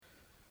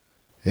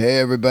Hey,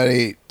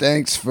 everybody.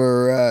 Thanks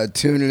for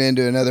tuning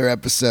into another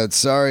episode.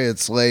 Sorry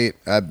it's late.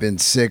 I've been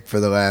sick for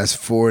the last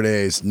 4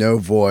 days, no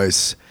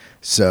voice.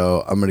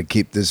 So I'm going to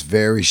keep this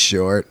very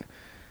short.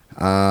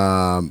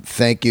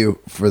 Thank you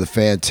for the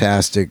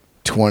fantastic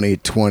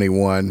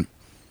 2021.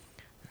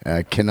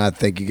 I cannot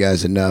thank you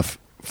guys enough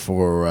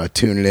for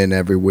tuning in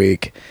every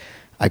week.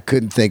 I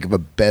couldn't think of a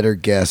better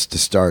guest to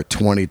start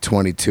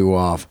 2022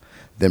 off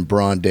than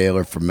Braun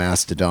Daler from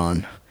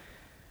Mastodon.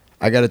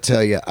 I got to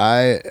tell you,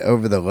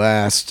 over the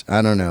last,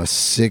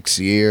 6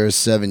 years,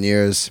 7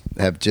 years,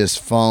 have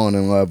just fallen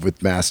in love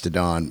with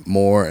Mastodon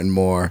more and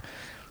more.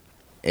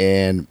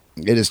 And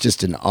it is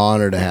just an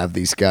honor to have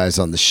these guys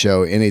on the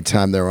show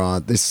anytime they're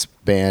on. This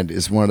band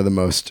is one of the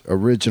most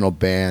original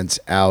bands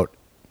out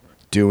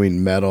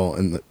doing metal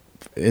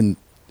in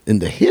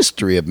the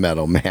history of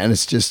metal, man.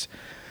 It's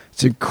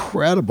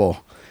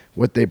incredible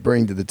what they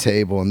bring to the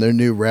table, and their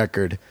new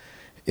record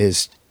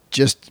is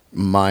just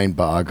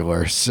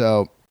mind-boggler.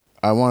 So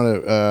I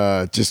want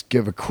to just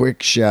give a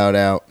quick shout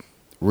out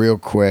real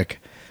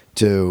quick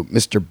to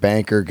Mr.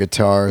 Banker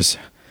Guitars.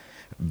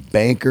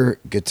 Banker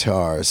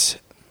Guitars.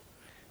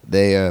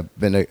 They have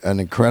been an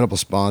incredible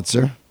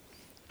sponsor,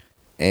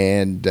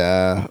 and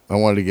I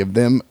wanted to give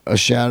them a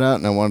shout out,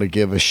 and I want to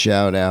give a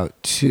shout out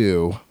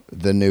to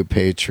the new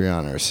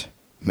Patreoners.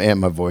 Man,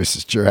 my voice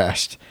is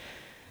trashed.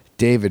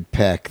 David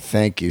Peck,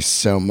 thank you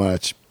so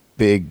much.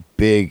 Big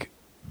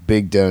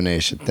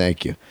donation.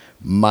 Thank you.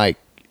 Mike,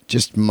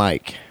 just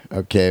Mike.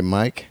 Okay,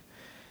 Mike.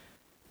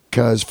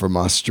 Cuz from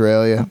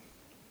Australia.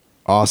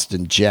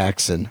 Austin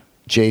Jackson.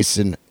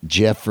 Jason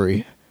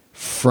Jeffrey.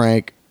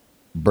 Frank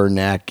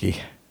Bernacki.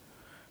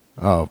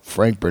 Oh,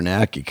 Frank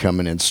Bernacki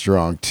coming in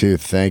strong too.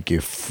 Thank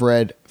you.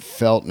 Fred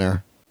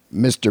Feltner.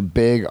 Mr.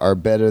 Big are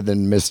better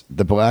than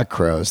the Black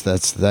Crows.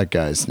 That's that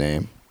guy's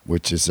name,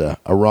 which is a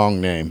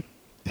wrong name.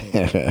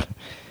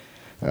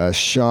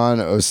 Sean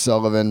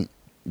O'Sullivan,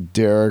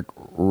 Derek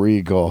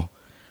Regal,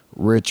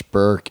 Rich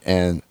Burke,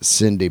 and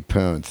Cindy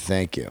Poon.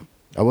 Thank you.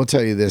 I will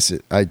tell you this.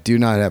 I do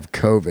not have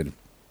COVID.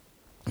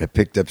 I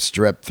picked up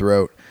strep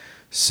throat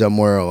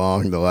somewhere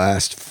along the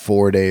last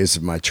 4 days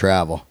of my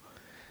travel.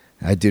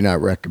 I do not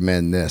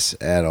recommend this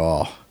at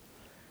all.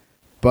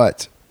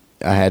 But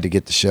I had to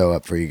get the show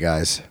up for you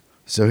guys.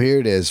 So here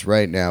it is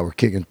right now. We're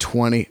kicking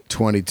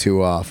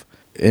 2022 off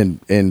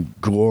in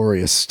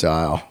glorious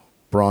style.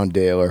 Braun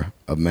Daler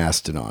of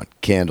Mastodon.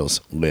 Candles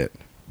lit.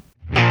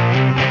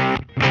 Yeah.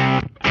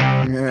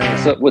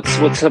 What's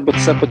up?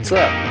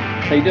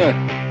 How you doing?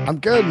 I'm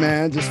good,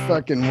 man. Just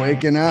fucking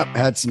waking up.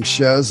 Had some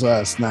shows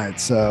last night.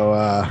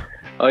 So,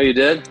 Oh, you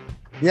did?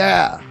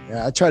 Yeah.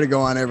 I try to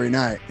go on every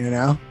night, you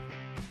know?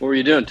 What were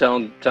you doing?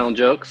 Telling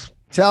jokes?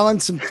 Telling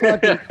some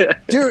fucking,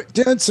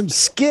 doing some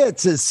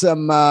skits, as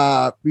some,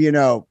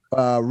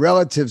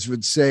 relatives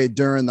would say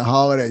during the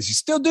holidays. You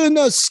still doing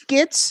those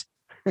skits?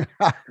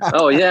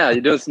 Oh yeah,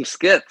 you're doing some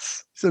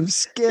skits. Some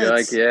skits. You're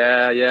like,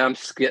 yeah, I'm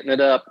skitting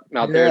it up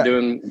out there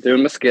doing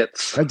my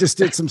skits. I just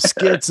did some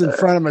skits in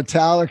front of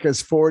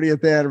Metallica's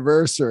 40th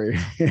anniversary.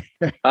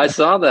 I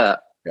saw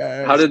that.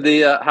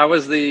 How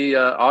was the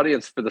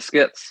audience for the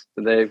skits?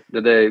 Did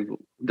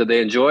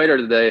they enjoy it or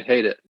did they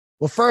hate it?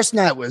 Well, first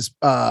night was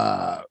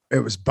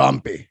it was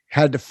bumpy.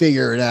 Had to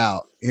figure it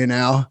out, you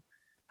know.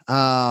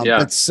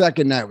 But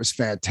second night was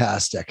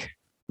fantastic.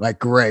 Like,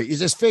 great. You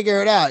just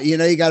figure it out. You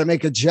know, you got to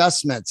make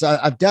adjustments.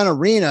 I've done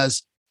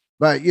arenas,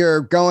 but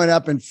you're going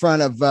up in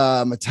front of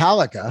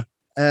Metallica,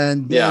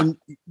 and then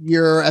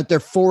you're at their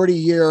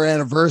 40-year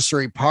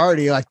anniversary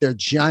party, like their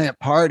giant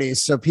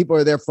parties. So people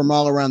are there from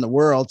all around the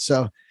world.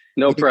 So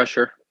no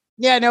pressure.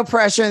 Yeah, no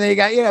pressure. And then you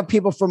got,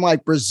 people from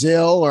like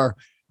Brazil or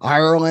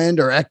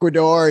Ireland or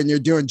Ecuador, and you're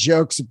doing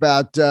jokes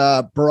about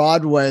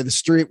Broadway, the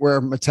street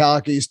where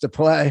Metallica used to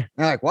play.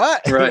 I'm like,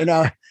 what? Right.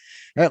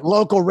 At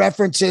local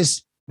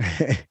references.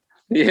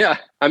 Yeah.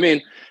 I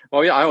mean,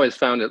 well, yeah, I always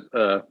found it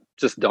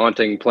just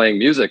daunting playing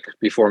music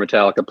before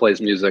Metallica plays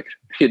music,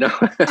 you know?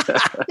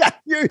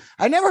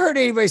 I never heard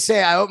anybody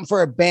say I opened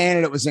for a band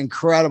and it was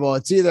incredible.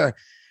 It's either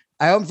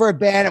I opened for a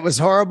band, it was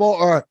horrible,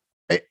 or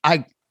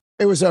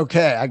it was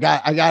okay. I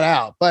got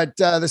out. But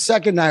the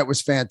second night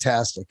was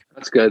fantastic.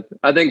 That's good.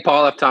 I think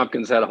Paul F.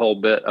 Tompkins had a whole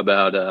bit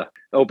about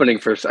opening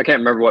for, I can't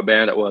remember what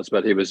band it was,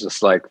 but he was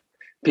just like,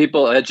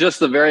 people at just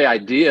the very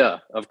idea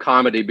of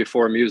comedy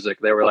before music,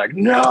 they were like,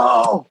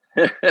 no.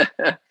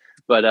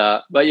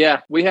 But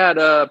yeah, we had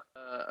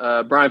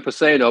Brian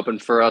Posehn open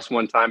for us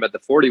one time at the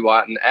 40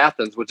 Watt in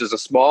Athens, which is a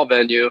small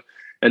venue.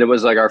 And it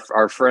was like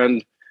our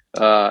friend,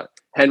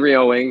 Henry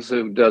Owings,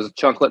 who does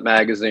Chunklet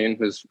Magazine,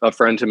 who's a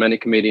friend to many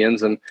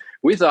comedians. And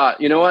we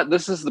thought, you know what,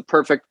 this is the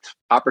perfect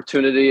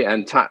opportunity.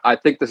 And I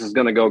think this is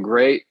going to go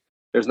great.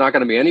 There's not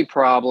going to be any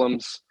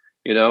problems.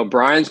 You know,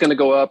 Brian's going to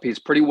go up. He's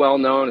pretty well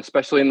known,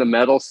 especially in the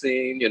metal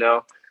scene. You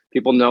know,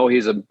 people know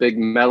he's a big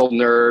metal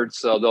nerd,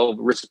 so they'll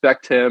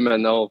respect him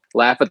and they'll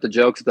laugh at the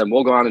jokes. Then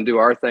we'll go on and do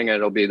our thing, and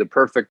it'll be the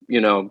perfect,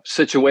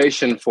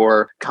 situation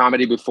for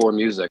comedy before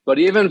music. But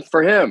even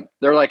for him,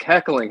 they're like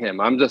heckling him.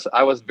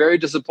 I was very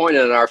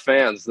disappointed in our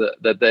fans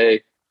that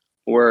they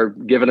were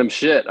giving him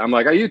shit. I'm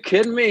like, are you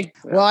kidding me?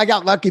 Well, I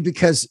got lucky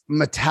because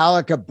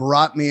Metallica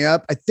brought me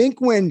up. I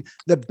think when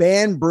the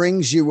band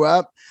brings you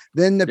up,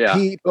 then the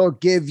people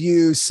give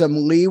you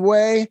some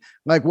leeway.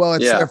 Like, well,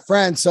 it's their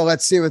friend, so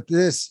let's see what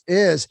this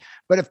is.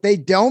 But if they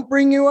don't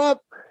bring you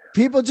up,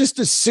 people just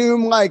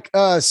assume like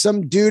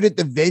some dude at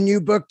the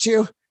venue booked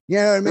you. You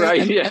know what I mean?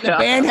 Right, and the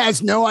band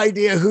has no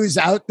idea who's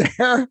out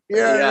there. You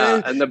know what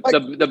I mean?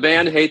 And the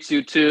band hates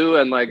you too,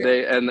 and like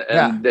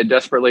they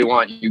desperately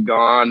want you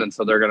gone, and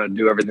so they're gonna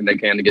do everything they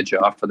can to get you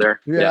off of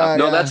there.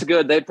 That's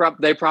good. They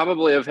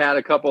probably have had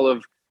a couple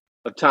of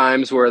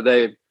times where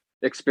they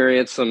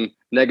experienced some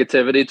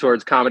negativity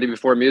towards Comedy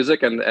Before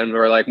Music, and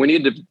we're like, we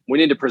need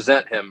to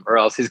present him, or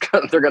else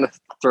they're gonna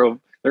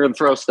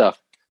throw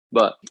stuff.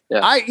 But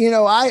yeah,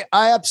 I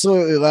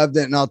absolutely loved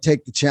it, and I'll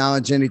take the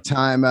challenge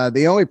anytime.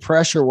 The only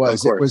pressure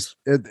was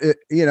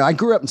I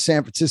grew up in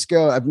San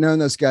Francisco. I've known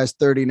those guys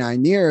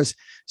 39 years,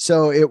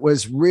 so it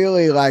was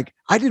really like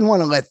I didn't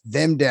want to let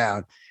them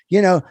down.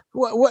 You know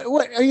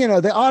what?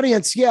 The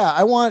audience. Yeah,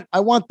 I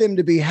want them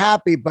to be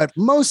happy, but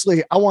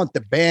mostly I want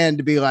the band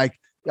to be like,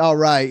 all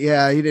right,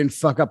 yeah, you didn't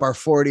fuck up our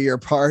 40-year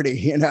party,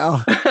 you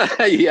know?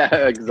 Yeah,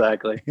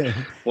 exactly.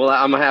 Well,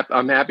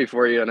 I'm happy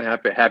for you, and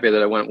happy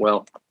that it went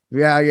well.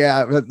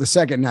 Yeah. The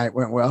second night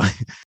went well.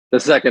 The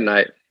second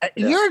night.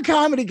 You're a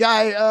comedy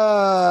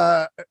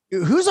guy.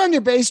 Who's on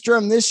your bass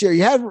drum this year?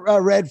 You had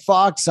Red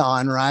Fox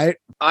on, right?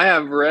 I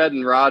have Red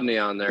and Rodney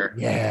on there.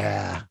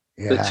 Yeah.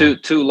 The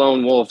two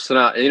lone wolves. And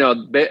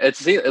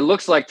it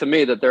looks like to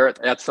me that they're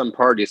at some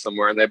party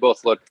somewhere, and they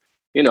both look,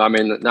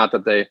 not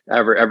that they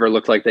ever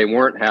looked like they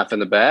weren't half in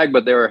the bag,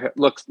 but they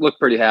look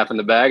pretty half in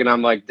the bag. And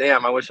I'm like,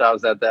 damn, I wish I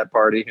was at that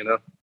party,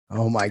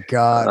 Oh my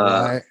God.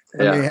 Right.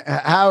 I mean,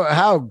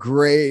 how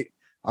great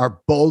are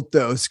both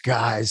those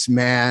guys,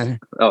 man?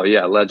 Oh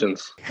yeah.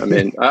 Legends. I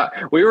mean,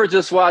 we were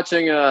just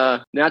watching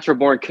Natural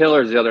Born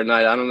Killers the other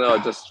night. I don't know.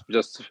 It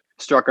just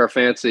struck our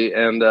fancy.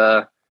 And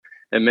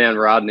man,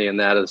 Rodney, and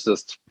that is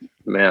just,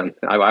 man,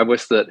 I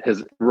wish that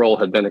his role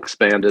had been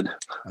expanded.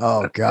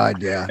 Oh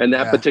God. Yeah. In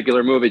that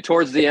particular movie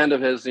towards the end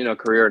of his,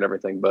 career and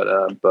everything.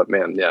 But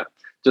man, yeah,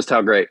 just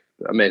how great.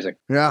 Amazing.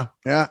 Yeah.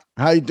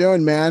 How you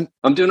doing, man?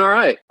 I'm doing all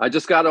right. I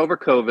just got over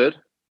COVID.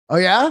 Oh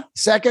yeah?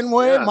 Second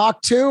wave,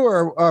 Mach 2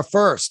 or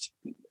first?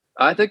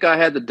 I think I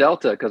had the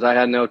Delta because I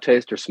had no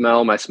taste or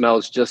smell. My smell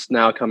is just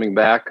now coming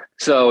back.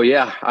 So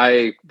yeah,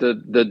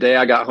 the day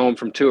I got home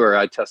from tour,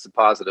 I tested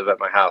positive at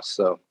my house.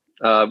 So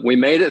we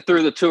made it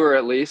through the tour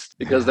at least,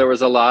 because there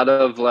was a lot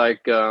of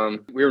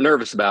we were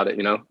nervous about it,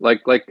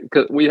 like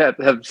cause we have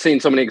seen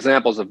so many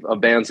examples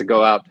of bands that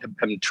go out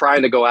and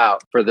trying to go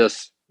out for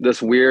this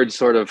weird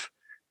sort of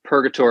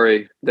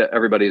purgatory that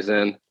everybody's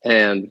in,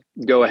 and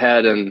go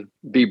ahead and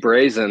be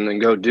brazen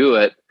and go do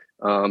it,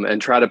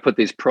 and try to put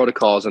these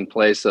protocols in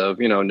place of,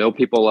 no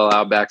people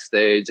allowed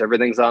backstage,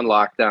 everything's on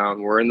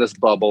lockdown, we're in this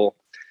bubble.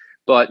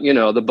 But,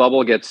 the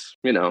bubble gets,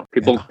 people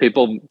are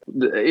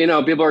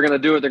going to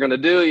do what they're going to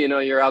do.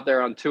 You're out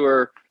there on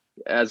tour.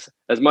 As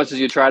much as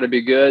you try to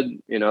be good,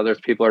 there's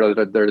people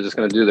that are just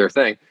going to do their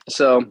thing.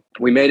 So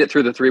we made it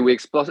through the 3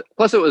 weeks. Plus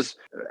it was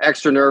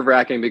extra nerve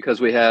wracking because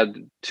we had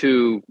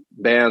two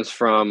bands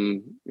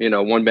from,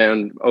 one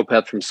band,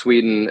 Opeth from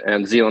Sweden,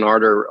 and Zealand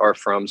Ardor are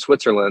from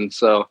Switzerland.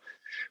 So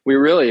we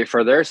really,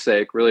 for their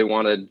sake, really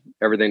wanted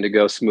everything to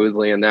go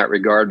smoothly in that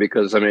regard,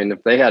 because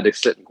if they had to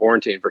sit in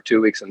quarantine for 2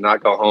 weeks and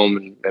not go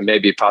home and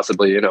maybe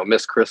possibly,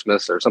 miss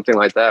Christmas or something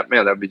like that,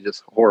 man, that'd be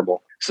just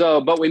horrible. So,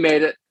 but we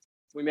made it.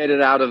 We made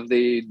it out of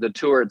the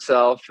tour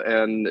itself,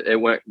 and it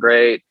went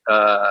great.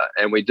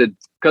 And we did,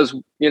 because,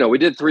 we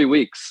did 3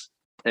 weeks,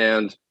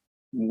 and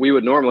we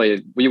would never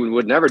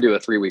do a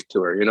 3-week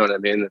tour. You know what I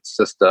mean? It's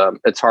just,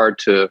 it's hard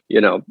to,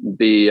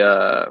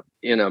 it's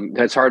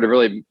hard to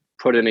really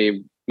put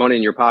any money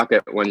in your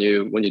pocket when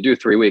you do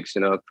 3 weeks.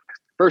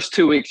 First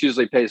 2 weeks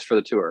usually pays for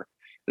the tour,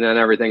 and then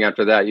everything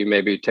after that you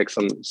maybe take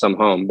some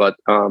home. But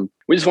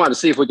we just wanted to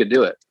see if we could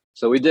do it,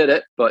 so we did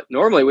it. But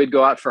normally we'd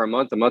go out for a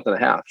month and a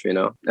half,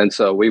 and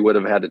so we would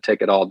have had to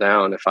take it all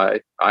down if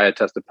I had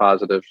tested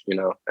positive,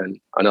 and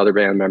another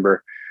band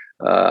member.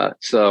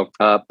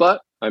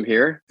 But I'm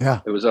here.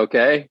 Yeah, it was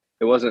okay.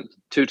 It wasn't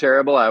too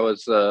terrible. I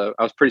was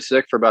pretty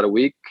sick for about a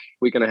week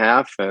and a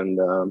half,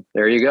 and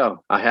there you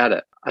go. I had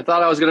it. I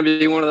thought I was going to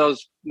be one of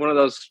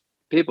those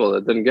people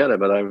that didn't get it,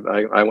 but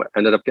I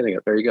ended up getting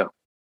it. There you go.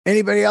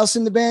 Anybody else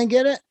in the band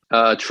get it?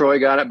 Troy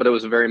got it, but it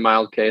was a very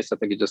mild case. I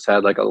think he just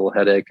had like a little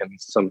headache and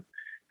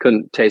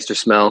couldn't taste or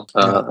smell.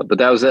 But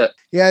that was it.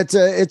 Yeah,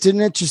 it's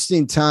an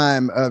interesting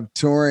time of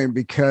touring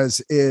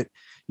because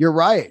you're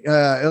right.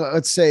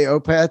 Let's say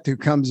Opeth, who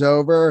comes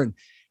over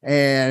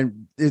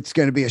and it's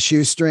going to be a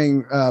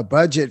shoestring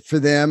budget for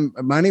them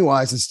money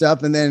wise and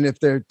stuff. And then if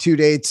they're 2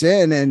 dates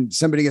in and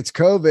somebody gets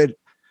COVID,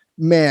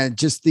 man,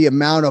 just the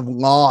amount of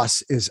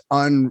loss is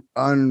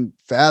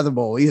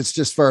unfathomable. It's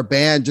just for a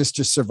band just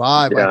to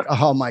survive. Yeah. Like,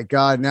 oh my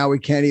God, now we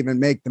can't even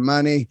make the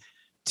money.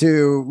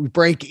 to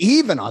break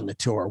even on the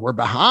tour. We're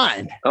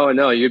behind. Oh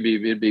no, you'd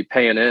be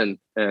paying in,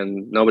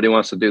 and nobody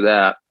wants to do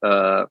that.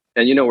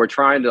 And we're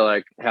trying to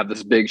like have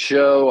this big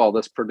show, all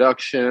this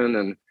production,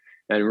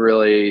 and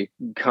really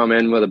come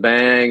in with a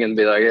bang and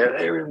be like,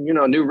 hey,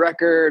 new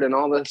record and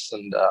all this,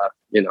 and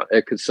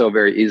it could so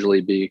very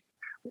easily be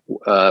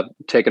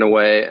taken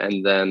away,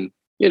 and then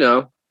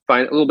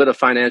find a little bit of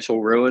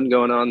financial ruin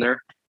going on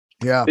there.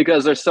 Yeah,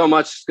 because there's so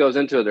much goes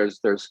into it.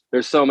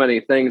 There's so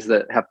many things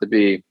that have to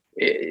be.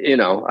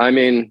 I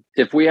mean,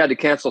 if we had to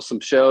cancel some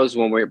shows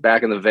when we were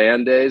back in the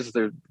van days,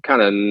 they're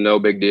kind of no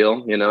big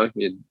deal,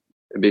 it'd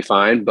be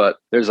fine. But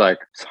there's like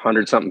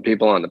 100-something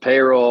people on the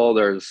payroll.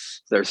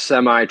 There's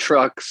semi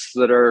trucks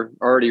that are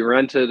already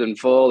rented and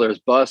full. There's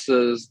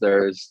buses.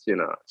 There's,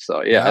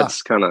 so yeah.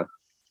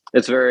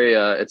 It's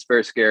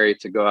very scary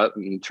to go out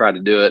and try to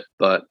do it.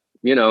 But,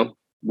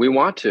 we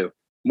want to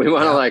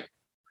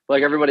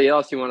like everybody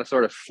else, you want to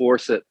sort of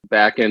force it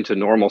back into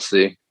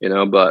normalcy,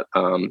 but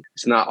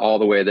it's not all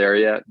the way there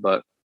yet.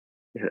 But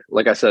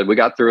like I said, we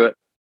got through it,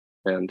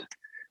 and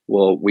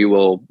we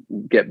will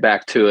get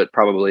back to it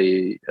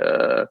probably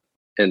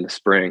in the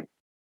spring.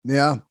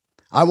 Yeah.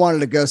 I wanted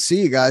to go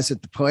see you guys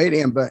at the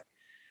Palladium, but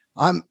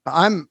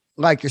I'm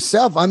like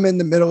yourself. I'm in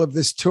the middle of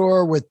this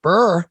tour with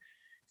Burr,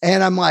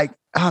 and I'm like,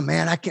 oh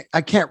man,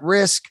 I can't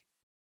risk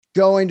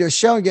going to a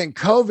show and getting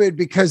COVID,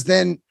 because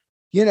then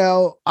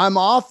I'm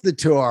off the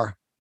tour,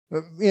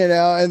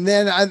 and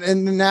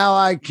then now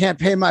I can't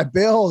pay my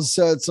bills.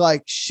 So it's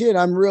like, shit,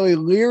 I'm really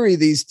leery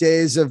these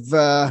days of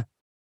I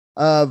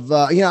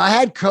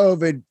had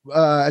COVID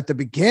at the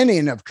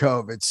beginning of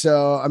COVID.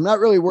 So I'm not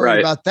really worried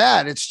about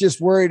that. It's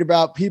just worried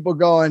about people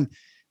going,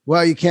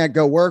 well, you can't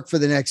go work for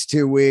the next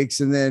 2 weeks.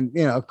 And then,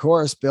 of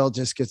course, Bill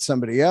just gets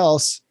somebody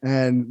else,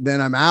 and then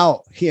I'm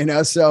out,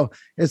 so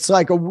it's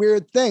like a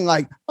weird thing.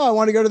 Like, oh, I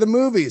want to go to the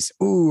movies.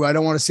 Ooh, I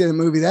don't want to see the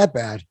movie that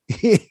bad,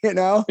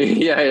 Yeah.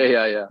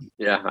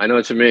 I know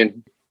what you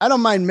mean. I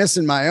don't mind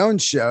missing my own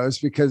shows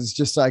because it's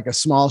just like a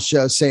small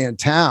show, say in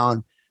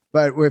town.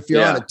 But if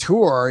you're on a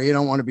tour, you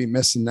don't want to be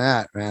missing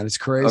that, man. It's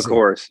crazy. Of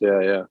course.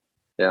 Yeah.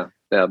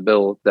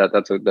 Bill,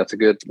 that's a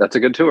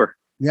good tour.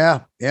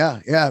 Yeah.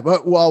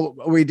 But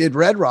we did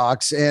Red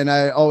Rocks, and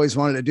I always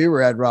wanted to do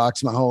Red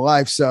Rocks my whole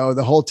life. So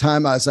the whole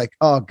time I was like,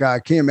 oh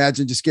God, can you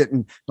imagine just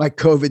getting like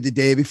COVID the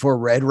day before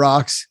Red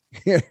Rocks?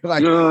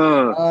 Like,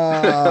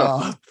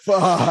 oh,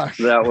 fuck.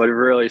 That would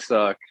really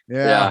suck.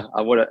 Yeah.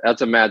 I would.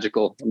 That's a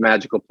magical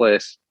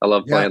place. I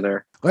love playing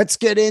there. Let's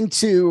get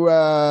into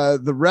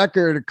the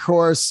record, of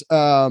course.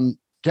 God,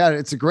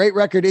 it's a great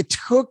record. It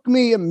took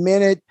me a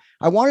minute.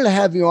 I wanted to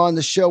have you on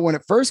the show when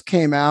it first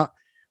came out,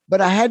 but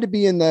I had to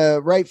be in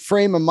the right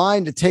frame of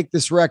mind to take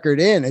this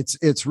record in.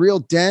 It's real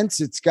dense.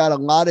 It's got a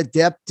lot of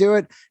depth to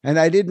it. And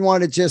I didn't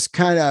want to just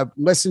kind of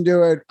listen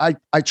to it.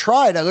 I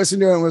tried. I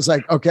listened to it and was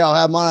like, okay, I'll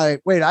have my,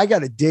 wait, I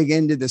got to dig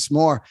into this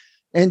more.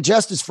 And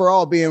Justice for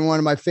All being one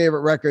of my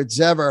favorite records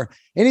ever,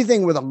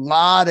 anything with a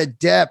lot of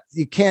depth,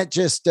 you can't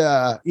just,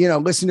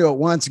 listen to it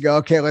once and go,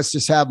 okay, let's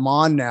just have them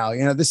on now.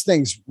 This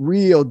thing's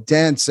real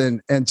dense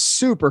and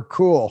super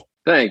cool.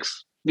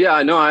 Thanks. Yeah,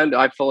 I know.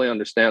 I fully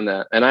understand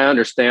that. And I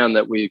understand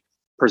that we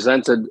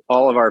presented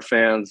all of our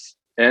fans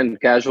and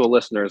casual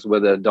listeners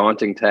with a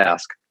daunting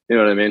task. You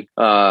know what I mean?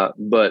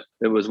 But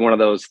it was one of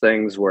those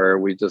things where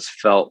we just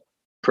felt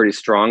pretty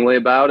strongly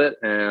about it.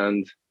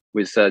 And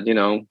we said,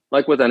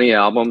 like with any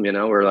album,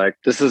 we're like,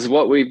 this is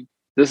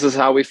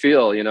how we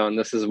feel, and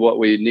this is what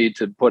we need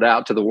to put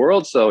out to the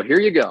world. So here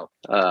you go.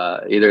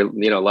 Either,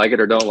 like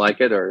it or don't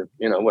like it, or,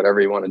 whatever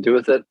you want to do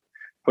with it,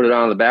 put it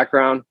on in the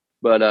background.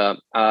 But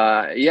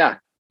yeah.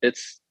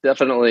 It's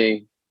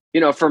definitely,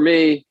 for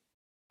me,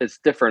 it's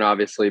different,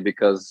 obviously,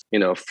 because,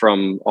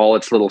 from all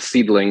its little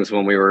seedlings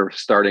when we were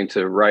starting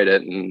to write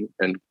it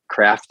and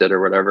craft it or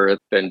whatever,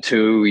 it's been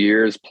 2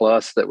 years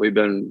plus that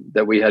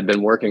we had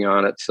been working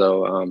on it.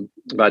 So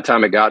by the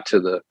time it got to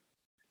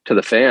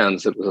the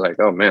fans, it was like,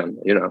 oh man,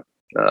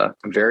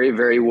 very,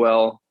 very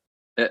well.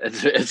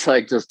 It's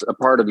like just a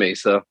part of me.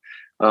 So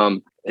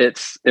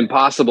it's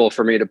impossible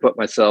for me to put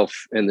myself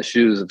in the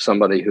shoes of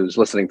somebody who's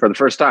listening for the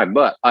first time,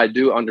 but I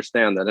do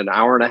understand that an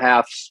hour and a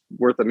half's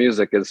worth of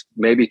music is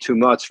maybe too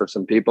much for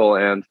some people.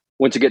 And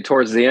once you get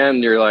towards the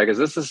end, you're like, is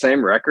this the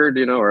same record,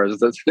 or is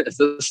this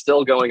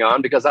still going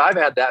on? Because I've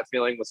had that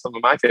feeling with some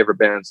of my favorite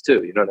bands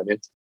too. You know what I mean?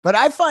 But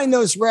I find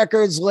those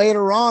records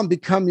later on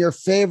become your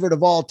favorite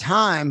of all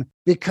time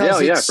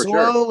because it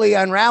slowly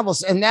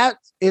unravels. And that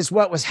is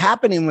what was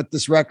happening with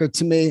this record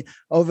to me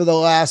over the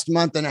last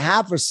month and a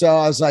half or so.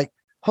 I was like,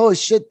 holy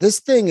shit, this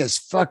thing is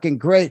fucking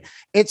great.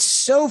 It's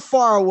so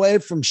far away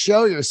from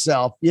Show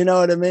Yourself. You know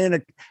what I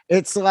mean?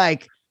 It's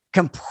like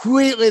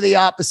completely the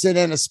opposite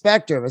end of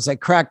spectrum. It's like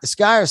Crack the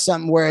Sky or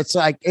something where it's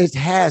like, it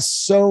has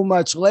so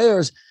much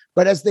layers,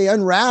 but as they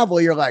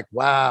unravel, you're like,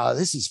 wow,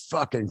 this is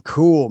fucking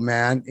cool,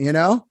 man.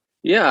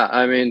 Yeah.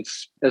 I mean,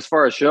 as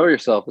far as Show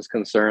Yourself is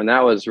concerned,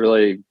 that was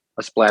really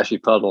a splashy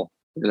puddle,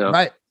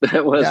 right.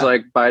 That was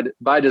like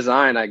by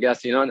design, I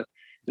guess, in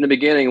the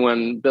beginning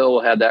when Bill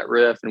had that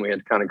riff and we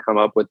had kind of come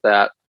up with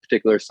that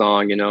particular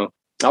song,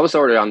 I was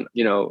sort of on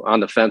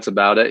the fence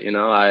about it.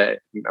 I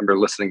remember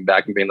listening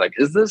back and being like,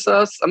 is this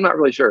us? I'm not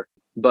really sure.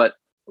 But,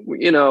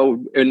 in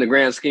the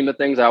grand scheme of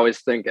things, I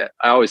always think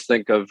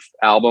of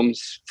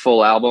albums,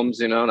 full albums,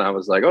 and I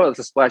was like, oh, it's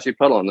a Splashy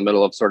Puddle in the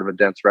middle of sort of a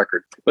dense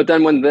record. But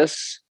then when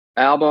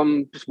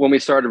we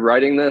started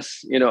writing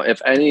this,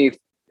 if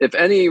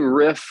any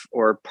riff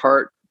or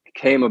part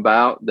came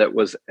about that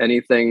was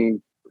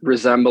anything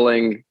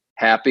resembling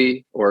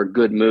happy or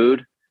good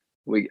mood,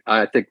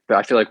 I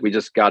feel like we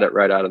just got it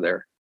right out of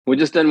there. We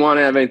just didn't want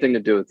to have anything to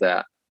do with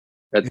that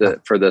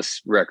for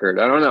this record.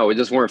 I don't know. We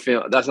just weren't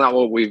feeling. That's not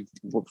what we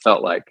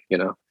felt like.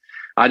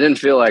 I didn't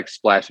feel like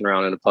splashing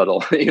around in a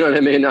puddle. You know what I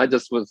mean? I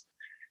just was,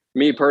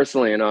 me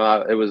personally.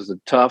 It was a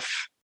tough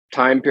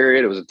time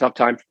period. It was a tough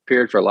time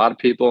period for a lot of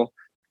people.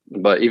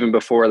 But even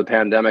before the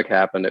pandemic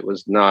happened, it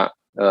was not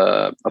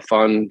a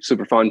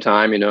super fun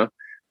time.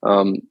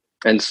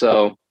 And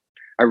so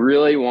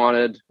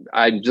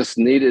I just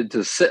needed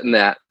to sit in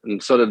that,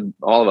 and so did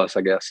all of us,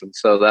 I guess. And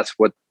so that's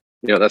what,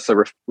 that's a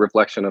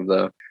reflection of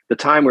the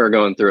time we were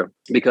going through,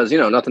 because,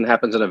 nothing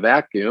happens in a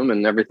vacuum,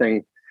 and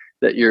everything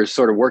that you're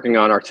sort of working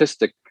on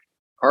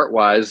art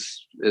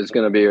wise is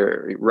going to be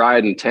a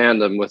ride in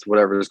tandem with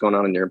whatever is going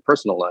on in your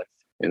personal life.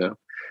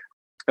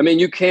 I mean,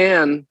 you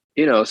can,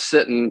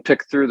 sit and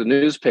pick through the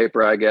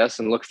newspaper, I guess,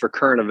 and look for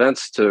current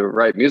events to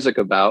write music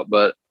about,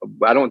 but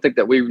I don't think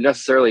that we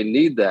necessarily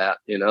need that.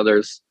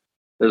 There's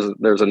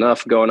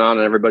enough going on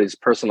in everybody's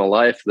personal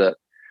life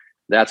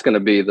that's going to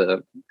be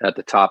at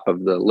the top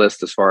of the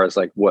list as far as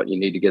like what you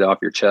need to get off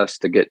your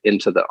chest to get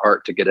into the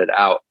art, to get it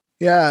out.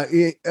 Yeah.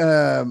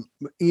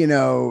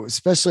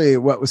 Especially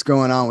what was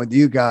going on with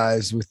you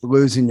guys with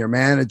losing your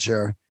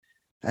manager,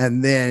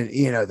 and then,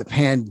 the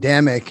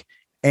pandemic.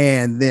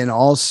 And then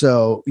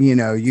also,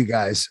 you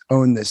guys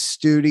own this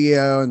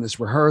studio and this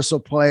rehearsal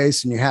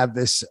place, and you have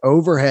this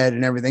overhead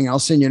and everything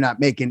else, and you're not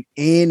making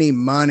any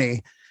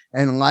money.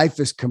 And life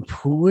is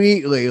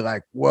completely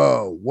like,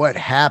 whoa, what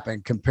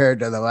happened compared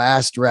to the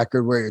last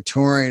record where you're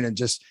touring and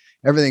just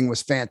everything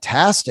was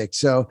fantastic.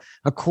 So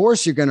of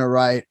course you're going to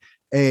write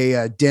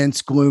a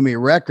dense, gloomy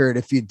record.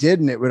 If you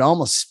didn't, it would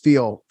almost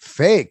feel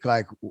fake.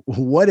 Like,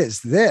 what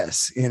is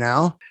this?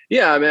 Yeah.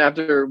 I mean,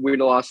 after we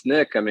lost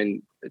Nick, I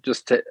mean,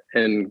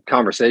 in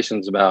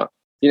conversations about,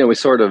 we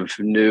sort of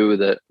knew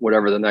that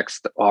whatever the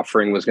next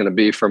offering was going to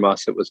be from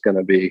us, it was going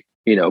to be,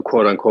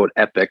 quote unquote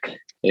epic,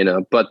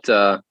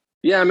 but,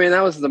 yeah, I mean,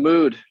 that was the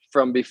mood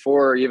from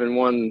before even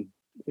one,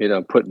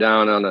 put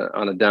down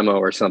on a demo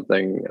or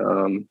something.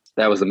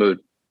 That was the mood.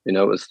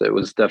 It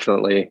was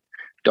definitely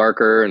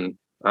darker, and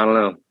I don't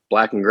know,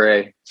 black and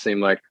gray.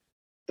 Seemed like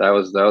that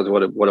was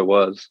what it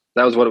was.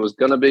 That was what it was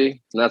going to be,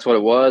 and that's what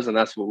it was, and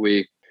that's what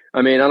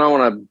I mean, I don't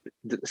want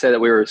to say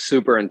that we were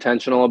super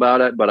intentional about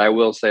it, but I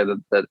will say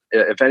that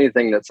if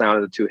anything that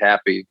sounded too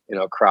happy,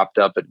 cropped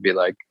up, it'd be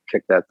like,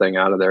 kick that thing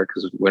out of there,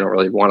 because we don't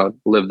really want to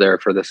live there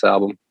for this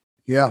album.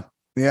 Yeah.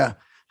 Yeah.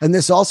 And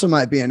this also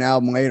might be an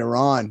album later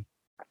on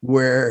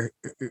where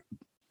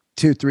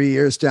 2-3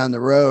 years down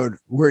the road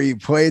where you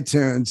play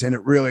tunes and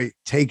it really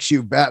takes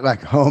you back,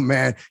 like, oh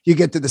man, you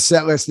get to the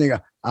set list and you go,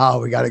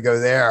 oh, we got to go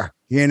there.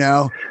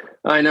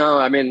 I know.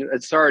 I mean,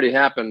 it's already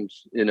happened.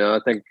 I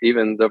think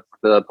even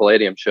the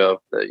Palladium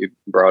show that you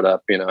brought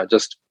up,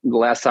 just the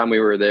last time we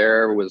were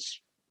there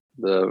was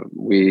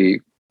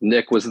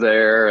Nick was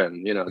there,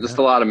 and, just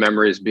a lot of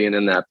memories being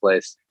in that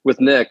place with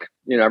Nick.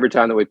 Every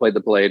time that we played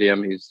the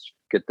Palladium, he's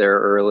get there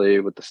early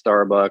with the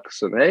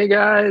Starbucks and, hey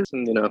guys,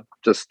 and,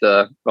 just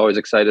always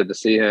excited to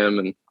see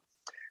him.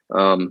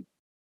 And,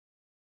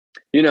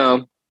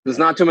 there's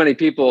not too many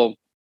people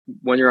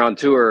when you're on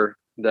tour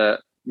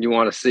that you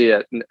want to see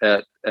at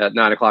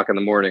 9:00 in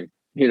the morning.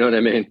 You know what I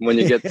mean? When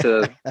you get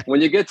to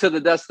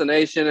the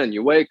destination and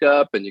you wake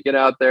up and you get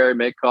out there,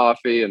 make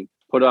coffee and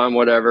put on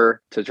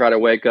whatever to try to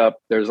wake up,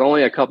 there's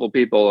only a couple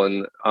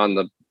people on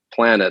the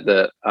planet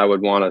that I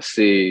would want to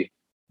see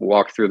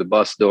walk through the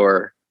bus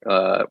door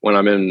when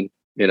I'm in,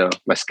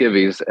 my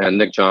skivvies, and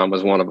Nick John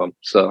was one of them.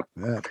 So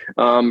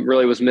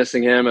really was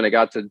missing him. And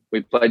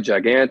we played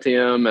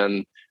Gigantium,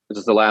 and this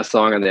is the last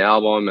song on the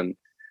album. And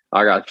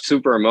I got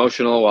super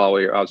emotional while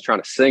I was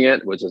trying to sing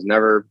it, which is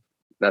never,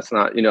 that's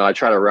not, I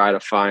try to ride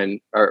the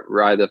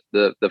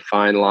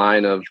fine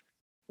line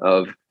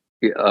of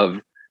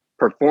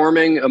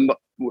performing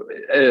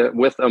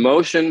with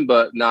emotion,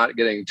 but not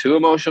getting too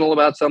emotional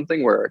about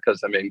something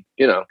because I mean,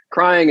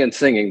 crying and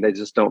singing, they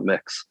just don't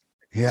mix.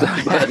 Yeah.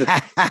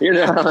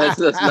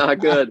 It's not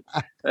good.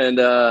 And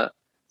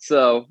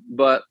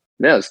but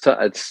yeah,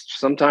 it's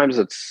sometimes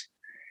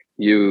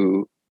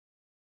you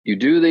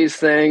do these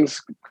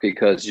things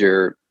because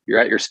you're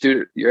at your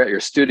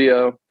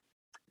studio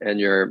and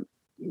you're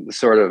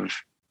sort of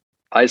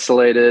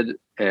isolated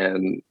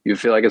and you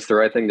feel like it's the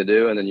right thing to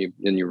do, and then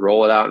you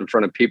roll it out in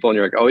front of people and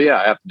you're like, oh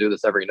yeah, I have to do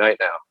this every night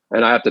now,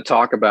 and I have to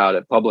talk about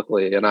it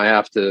publicly, and I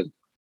have to,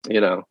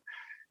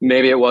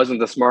 maybe it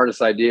wasn't the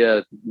smartest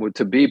idea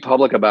to be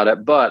public about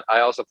it, but I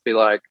also feel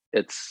like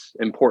it's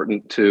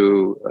important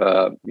to,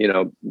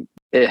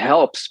 it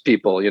helps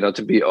people,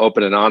 to be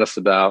open and honest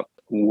about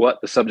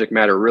what the subject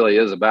matter really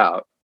is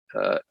about,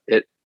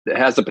 it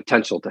has the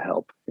potential to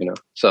help,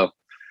 so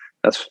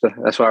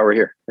that's why we're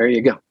here. There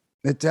you go.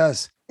 It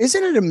does.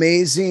 Isn't it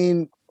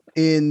amazing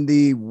in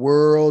the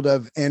world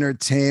of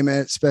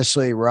entertainment,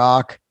 especially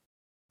rock,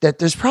 that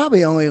there's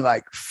probably only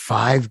like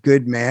 5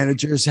 good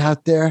managers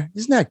out there?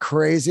 Isn't that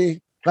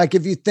crazy? Like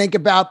if you think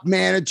about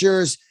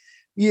managers,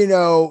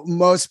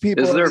 most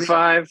people. Is there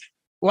 5?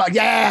 Well,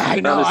 yeah, I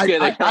know.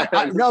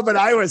 I no, but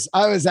I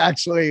was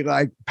actually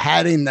like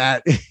patting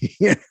that,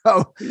 Yeah.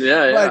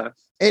 But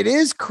it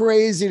is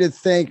crazy to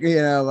think,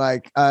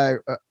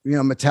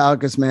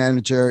 Metallica's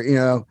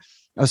manager,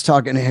 I was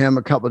talking to him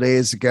a couple of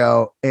days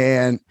ago,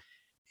 and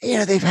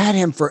they've had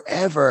him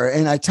forever.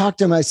 And I talked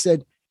to him. I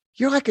said,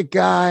 "You're like a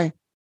guy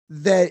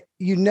that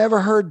you never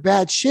heard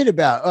bad shit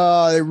about.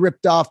 Oh, they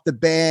ripped off the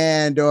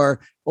band, or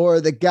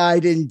the guy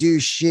didn't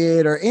do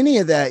shit, or any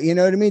of that. You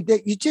know what I mean?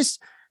 That you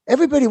just."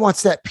 Everybody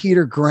wants that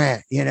Peter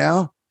Grant,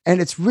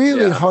 and it's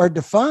really hard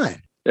to find.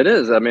 It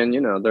is. I mean,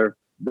 they're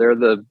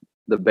the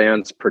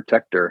band's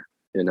protector,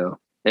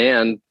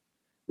 and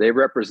they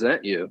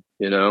represent you,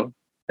 and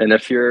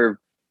if you're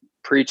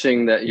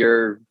preaching that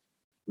you're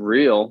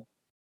real,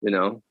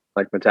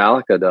 like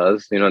Metallica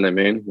does, you know what I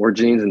mean? We're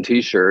jeans and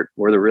t-shirt,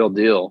 we're the real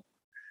deal.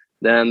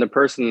 Then the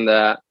person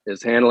that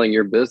is handling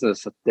your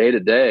business day to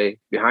day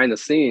behind the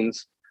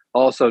scenes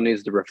also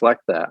needs to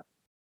reflect that,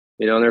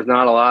 and there's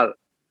not a lot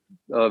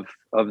of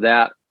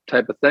that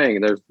type of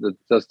thing. It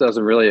just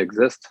doesn't really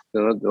exist.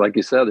 Like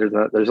you said,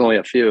 there's only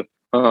a few.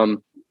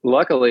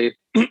 Luckily,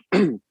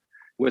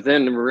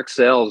 within Rick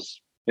Sales,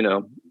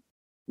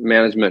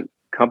 management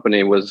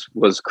company was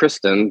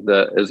Kristen,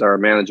 that is our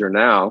manager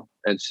now,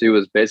 and she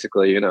was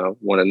basically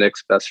one of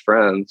Nick's best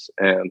friends,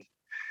 and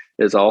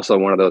is also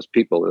one of those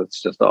people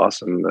that's just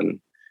awesome, and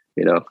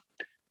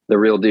the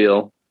real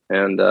deal.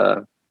 And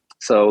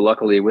so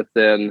luckily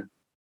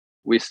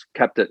we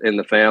kept it in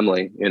the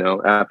family,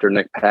 after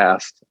Nick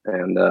passed,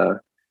 and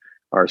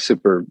are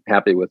super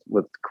happy with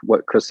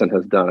what Kristen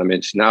has done. I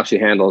mean, now she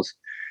handles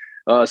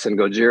us and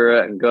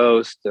Gojira and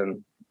Ghost,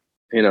 and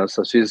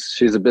so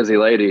she's a busy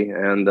lady,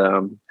 and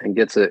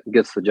gets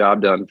the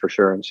job done for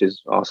sure, and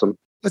she's awesome.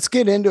 Let's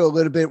get into a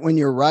little bit when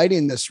you're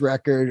writing this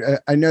record.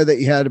 I know that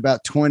you had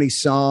about 20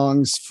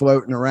 songs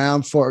floating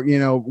around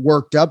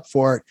worked up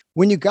for it.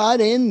 When you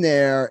got in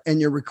there and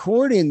you're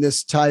recording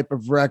this type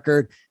of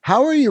record,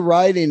 how are you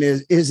writing?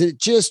 Is it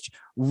just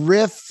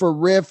riff for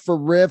riff for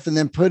riff and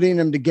then putting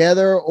them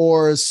together?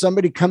 Or is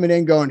somebody coming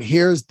in going,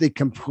 here's the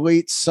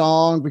complete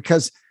song?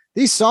 Because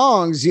these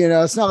songs,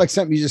 it's not like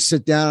something you just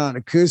sit down on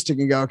acoustic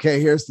and go,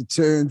 okay, here's the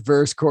tune,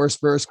 verse, chorus,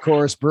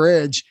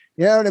 bridge.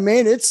 You know what I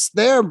mean?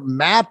 They're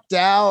mapped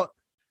out,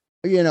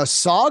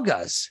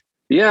 sagas.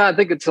 Yeah, I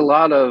think it's a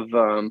lot of,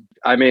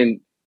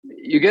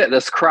 you get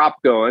this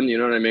crop going, you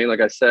know what I mean?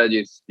 Like I said,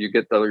 you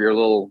get your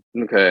little,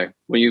 okay.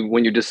 When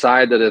you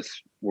decide that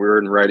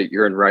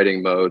you're in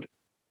writing mode,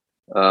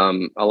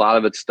 a lot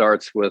of it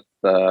starts with,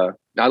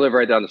 I live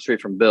right down the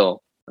street from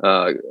Bill,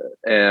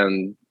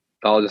 and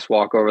I'll just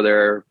walk over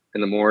there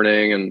in the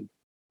morning, and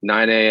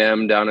 9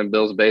 a.m. down in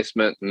Bill's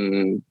basement,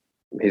 and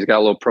he's got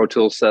a little Pro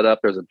Tools set up.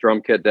 There's a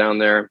drum kit down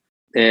there,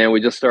 and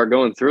we just start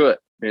going through it.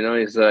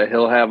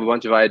 He'll have a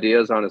bunch of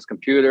ideas on his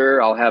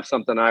computer. I'll have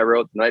something I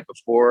wrote the night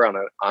before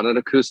on an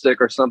acoustic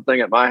or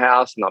something at my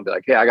house, and I'll be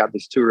like, hey, I got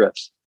these 2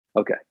 riffs.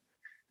 Okay.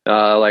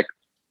 Like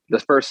the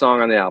first song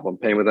on the album,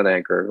 Pain with an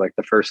Anchor, like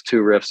the first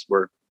 2 riffs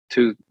were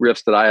 2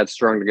 riffs that I had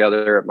strung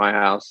together at my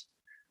house,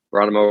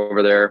 brought them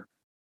over there,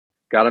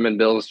 got them in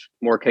Bill's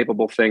more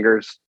capable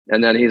fingers.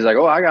 And then he's like,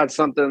 oh, I got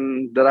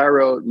something that I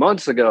wrote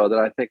months ago that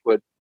I think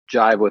would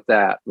jive with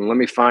that, and let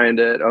me find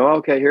it. Oh,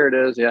 okay, here it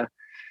is. Yeah.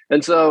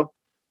 And so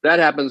that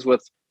happens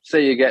with,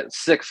 say you get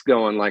 6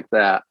 going like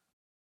that,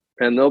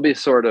 and they'll be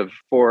so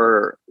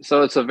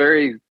it's a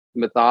very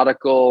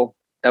methodical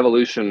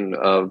evolution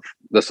of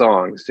the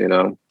songs,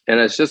 and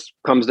it just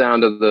comes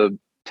down to the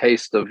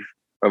taste of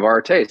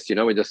our taste.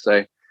 We just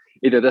say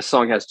either this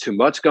song has too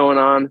much going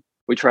on,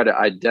 we try to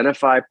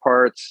identify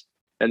parts,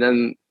 and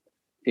then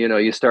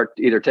you start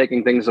either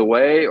taking things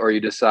away, or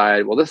you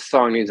decide, well, this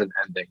song needs an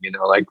ending,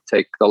 like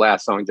take the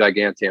last song,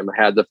 Gigantium.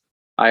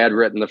 I had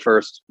written the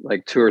first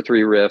like 2 or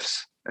 3 riffs,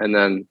 and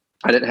then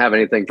I didn't have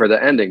anything for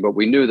the ending, but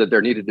we knew that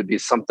there needed to be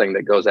something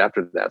that goes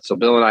after that. So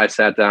Bill and I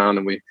sat down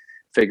and we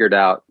figured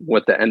out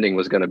what the ending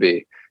was going to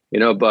be,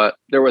 but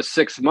there was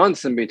 6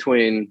 months in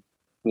between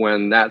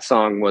when that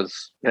song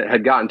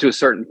had gotten to a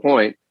certain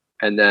point,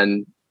 and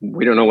then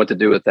we don't know what to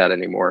do with that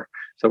anymore.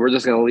 So we're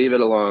just going to leave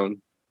it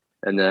alone,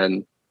 and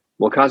then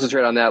we'll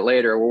concentrate on that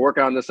later. We'll work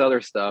on this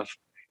other stuff,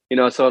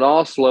 so it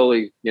all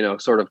slowly,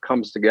 sort of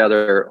comes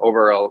together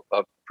over a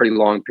pretty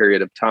long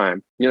period of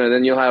time.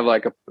 Then you'll have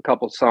like a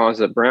couple songs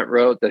that Brent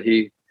wrote that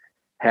he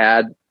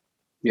had,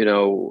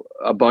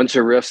 a bunch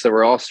of riffs that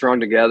were all strung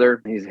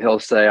together. He'll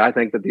say, I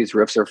think that these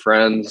riffs are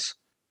friends,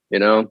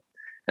 and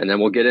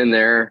then we'll get in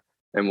there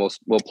and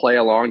we'll play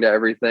along to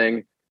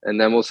everything. And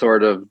then we'll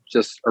sort of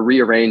just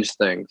rearrange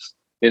things,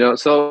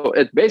 so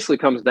it basically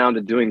comes down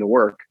to doing the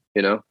work.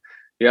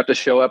 You have to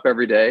show up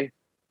every day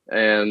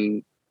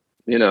and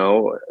you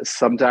know,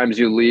 sometimes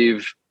you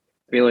leave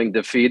feeling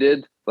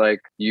defeated,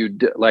 like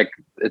like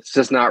it's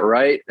just not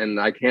right, and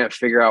I can't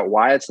figure out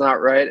why it's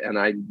not right, and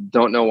I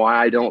don't know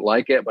why I don't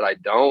like it, but I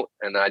don't,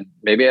 and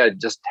maybe I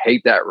just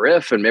hate that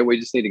riff, and maybe we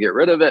just need to get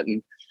rid of it,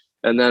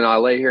 and then I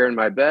lay here in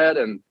my bed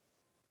and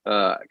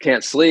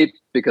can't sleep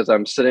because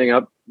I'm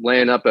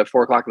laying up at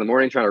 4 o'clock in the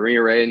morning trying to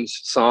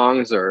rearrange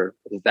songs, or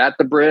is that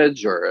the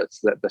bridge, or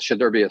should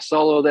there be a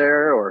solo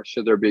there, or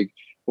should there be,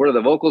 what are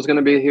the vocals going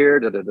to be here?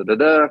 Da, da, da, da,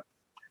 da.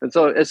 And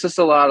so it's just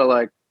a lot of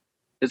like,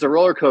 it's a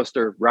roller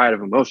coaster ride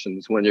of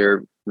emotions when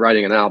you're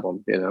writing an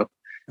album, you know,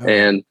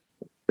 and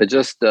it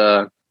just,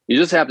 you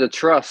just have to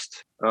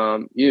trust,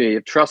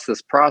 you trust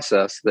this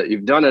process that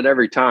you've done it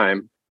every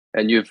time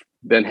and you've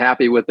been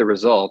happy with the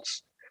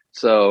results.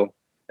 So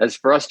as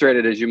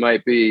frustrated as you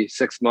might be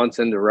 6 months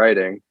into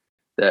writing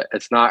that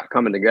it's not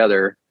coming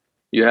together,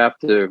 you have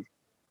to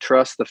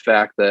trust the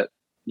fact that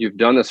you've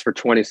done this for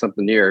 20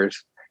 something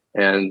years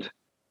and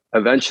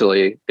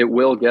eventually it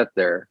will get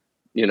there.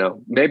 You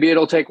know, maybe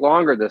it'll take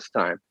longer this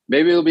time.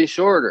 Maybe it'll be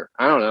shorter.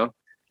 I don't know,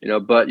 you know,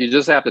 but you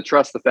just have to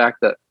trust the fact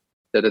that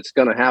it's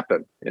going to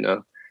happen, you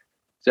know?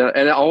 So,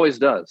 and it always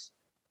does,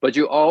 but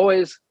you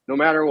always, no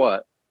matter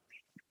what,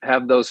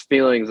 have those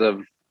feelings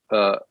of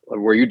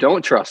where you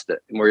don't trust it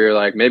and where you're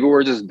like, maybe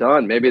we're just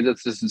done. Maybe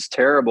this is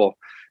terrible.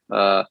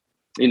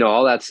 You know,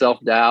 all that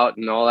self-doubt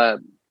and all that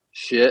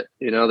shit,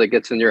 you know, that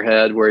gets in your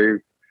head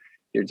where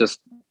you just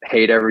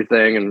hate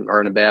everything and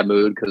are in a bad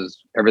mood because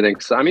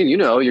everything's, I mean, you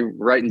know, you're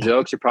writing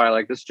jokes. You're probably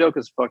like, this joke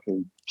is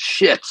fucking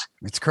shit.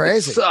 It's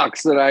crazy. It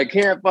sucks that I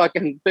can't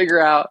fucking figure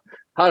out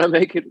how to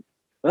make it,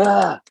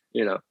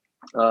 you know,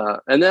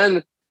 and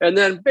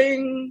then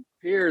bing,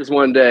 here's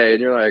one day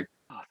and you're like,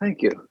 oh,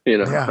 thank you. You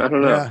know, I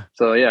don't know. Yeah.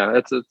 So yeah,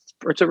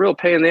 it's a real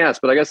pain in the ass,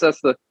 but I guess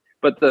that's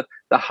the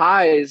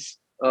highs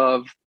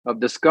of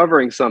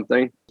discovering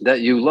something that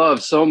you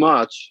love so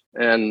much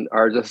and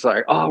are just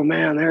like, oh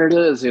man, there it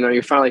is. You know,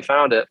 you finally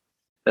found it.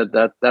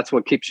 That's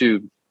what keeps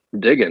you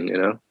digging, you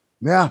know?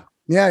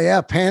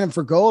 Yeah. Panning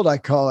for gold, I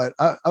call it.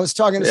 I was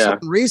talking to someone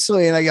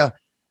recently and I go,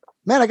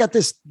 man, I got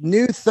this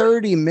new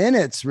 30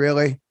 minutes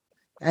really.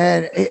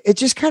 And it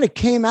just kind of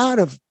came out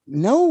of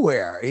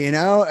nowhere, you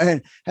know?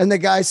 And the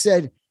guy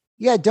said,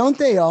 yeah, don't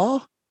they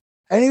all?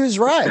 And he was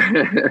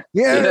right.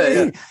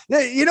 Yeah.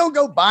 You don't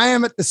go buy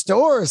them at the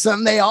store or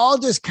something. They all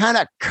just kind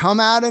of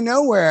come out of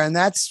nowhere. And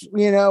that's,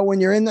 you know,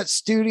 when you're in that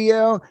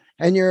studio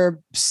and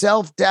you're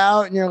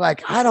self-doubt and you're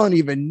like, I don't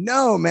even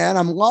know, man,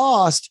 I'm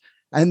lost.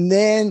 And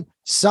then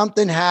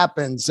something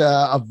happens,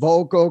 a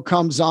vocal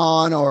comes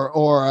on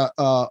or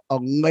a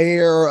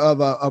layer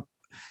of a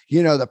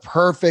you know, the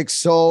perfect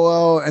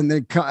solo and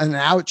then an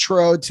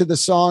outro to the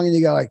song. And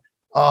you go like,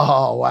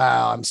 oh,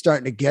 wow, I'm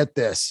starting to get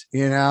this,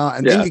 you know,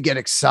 and then you get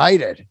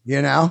excited,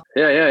 you know?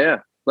 Yeah.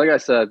 Like I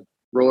said,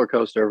 roller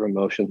coaster of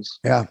emotions.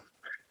 Yeah.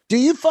 Do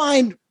you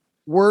find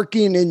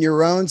working in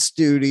your own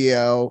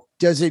studio,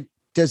 does it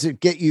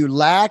get you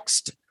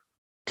laxed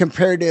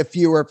compared to if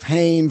you were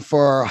paying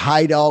for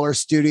high dollar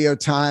studio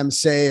time,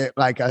 say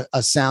like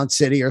a Sound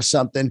City or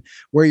something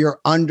where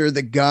you're under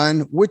the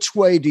gun? Which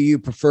way do you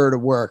prefer to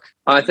work?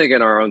 I think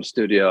in our own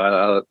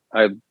studio,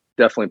 I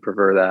definitely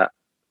prefer that.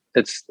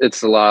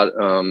 It's a lot.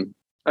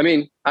 I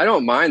mean, I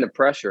don't mind the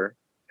pressure,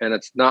 and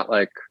it's not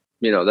like,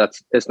 you know,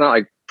 it's not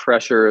like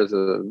pressure is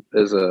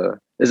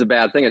a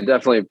bad thing. It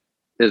definitely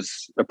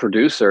is a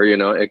producer, you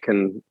know, it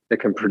can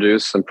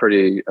produce some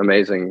pretty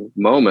amazing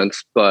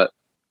moments, but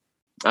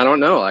I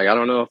don't know. Like, I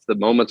don't know if the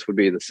moments would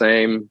be the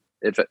same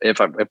if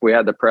we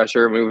had the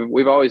pressure. I mean,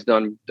 we've always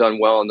done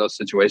well in those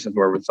situations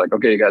where it's like,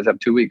 okay, you guys have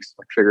 2 weeks,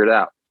 like, figure it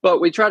out. But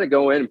we try to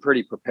go in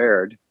pretty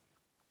prepared.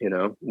 You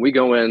know, we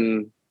go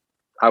in,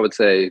 I would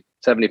say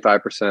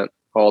 75%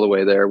 all the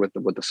way there with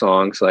the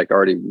songs, like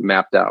already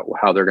mapped out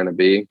how they're going to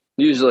be.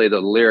 Usually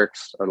the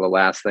lyrics are the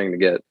last thing to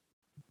get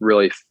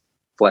really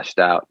fleshed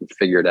out and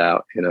figured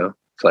out, you know.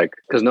 It's like,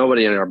 because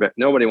nobody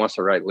wants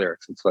to write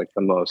lyrics. It's like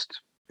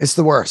it's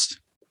the worst.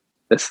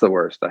 It's the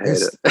worst. I hate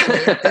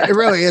it. It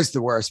really is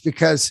the worst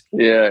because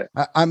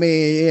I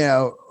mean, you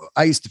know,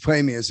 I used to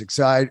play music,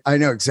 so I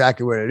know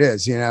exactly what it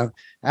is. You know,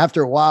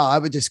 after a while I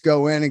would just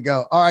go in and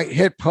go, all right,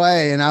 hit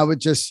play. And I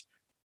would just,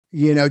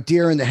 you know,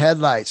 deer in the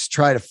headlights,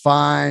 try to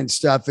find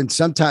stuff. And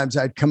sometimes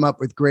I'd come up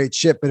with great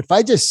shit. But if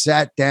I just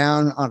sat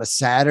down on a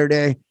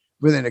Saturday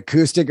with an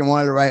acoustic and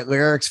wanted to write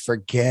lyrics,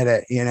 forget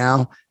it, you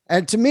know?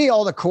 And to me,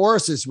 all the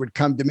choruses would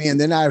come to me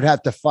and then I would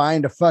have to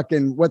find a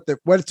fucking,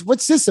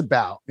 what's this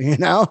about? You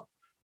know?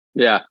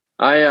 Yeah.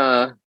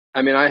 I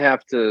mean, I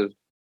have to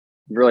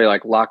really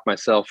like lock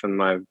myself in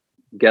my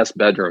guest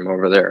bedroom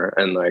over there.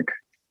 And like,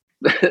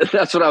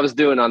 that's what I was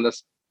doing on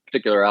this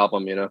particular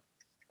album, you know?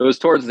 It was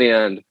towards the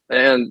end.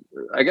 And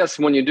I guess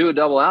when you do a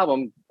double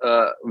album,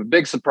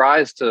 big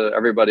surprise to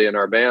everybody in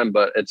our band,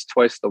 but it's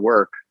twice the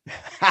work.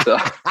 So,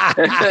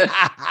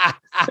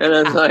 and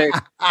it's like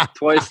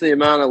twice the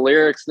amount of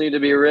lyrics need to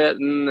be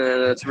written,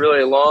 and it's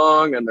really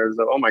long. And there's,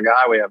 oh my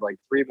God, we have like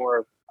 3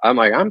 more. I'm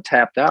like, I'm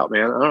tapped out,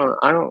 man.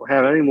 I don't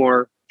have any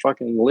more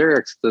fucking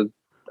lyrics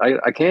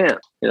I can't,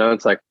 you know.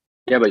 It's like,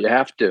 yeah, but you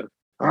have to.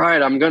 all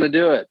right, I'm going to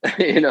do it,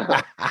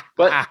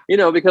 but,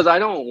 because I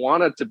don't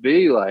want it to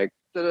be like,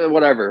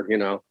 whatever,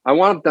 I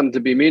want them to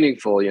be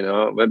meaningful,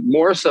 but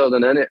more so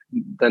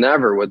than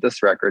ever with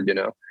this record,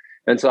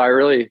 And so I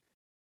really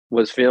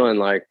was feeling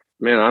like,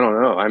 man, I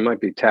don't know, I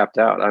might be tapped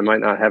out. I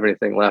might not have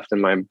anything left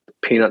in my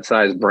peanut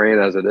sized brain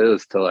as it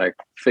is to like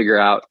figure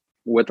out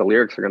what the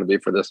lyrics are going to be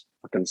for this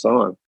fucking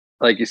song.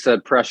 Like you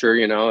said, pressure,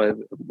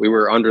 we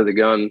were under the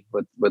gun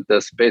with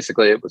this.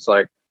 Basically it was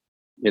like,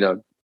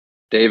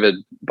 David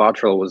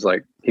Bottrell was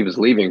like, he was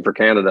leaving for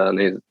Canada,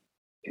 and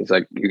he's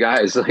like, you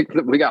guys, like,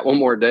 we got one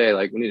more day.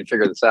 Like, we need to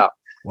figure this out.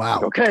 Wow.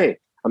 Like, okay,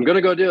 I'm going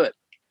to go do it.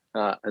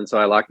 And so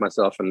I locked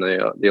myself in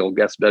the old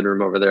guest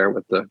bedroom over there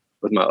with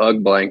my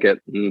UGG blanket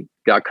and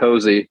got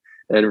cozy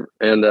and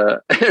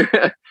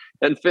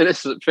and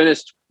finished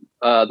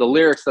the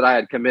lyrics that I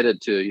had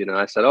committed to.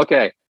 I said,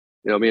 okay,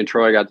 me and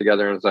Troy got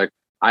together and was like,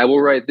 I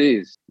will write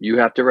these. You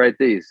have to write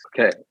these.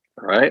 Okay.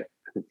 All right.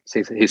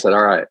 He said,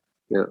 all right.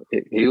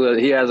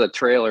 He has a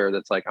trailer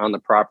that's like on the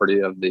property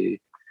of the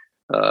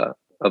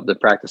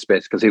practice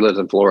space because he lives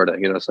in Florida,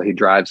 so he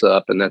drives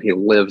up and then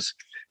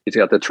he's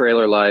got the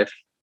trailer life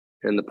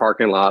in the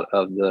parking lot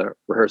of the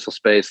rehearsal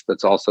space.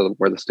 That's also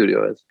where the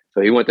studio is.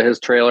 So he went to his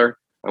trailer.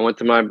 I went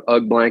to my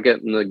UGG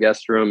blanket in the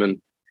guest room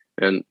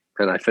and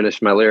I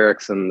finished my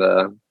lyrics and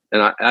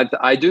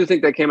I do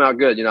think they came out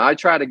good. I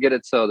try to get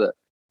it so that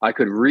I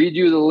could read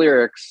you the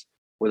lyrics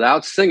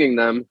without singing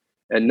them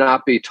and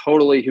not be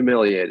totally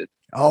humiliated.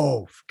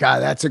 Oh God,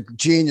 that's a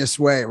genius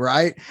way,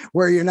 right?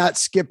 Where you're not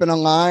skipping a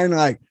line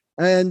like,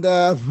 and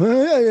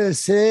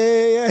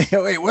say,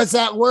 wait, what's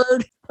that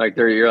word? Like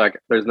you're like,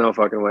 there's no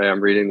fucking way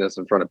I'm reading this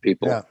in front of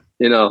people.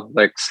 Yeah.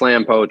 Like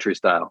slam poetry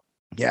style.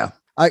 Yeah.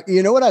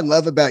 What I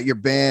love about your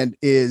band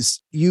is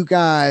you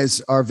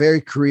guys are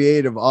very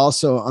creative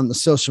also on the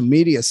social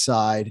media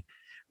side,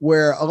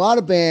 where a lot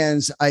of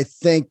bands, I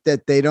think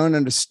that they don't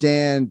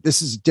understand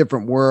this is a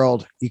different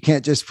world. You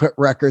can't just put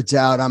records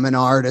out. I'm an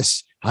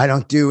artist. I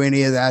don't do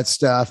any of that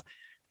stuff.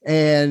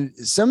 And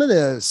some of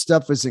the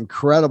stuff was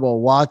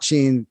incredible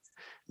watching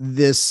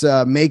this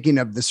making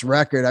of this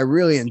record. I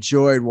really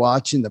enjoyed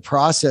watching the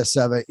process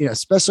of it,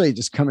 especially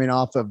just coming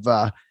off of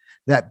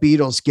that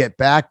Beatles Get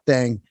Back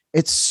thing.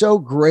 It's so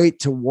great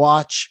to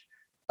watch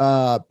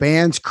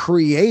bands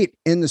create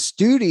in the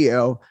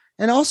studio.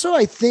 And also,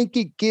 I think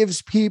it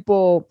gives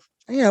people,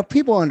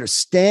 people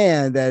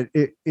understand that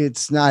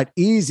it's not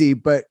easy,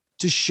 but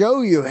to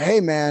show you,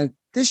 hey, man,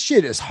 this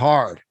shit is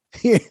hard.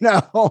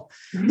 So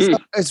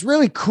it's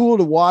really cool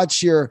to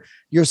watch your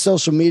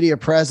social media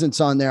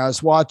presence on there. I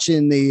was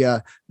watching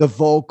the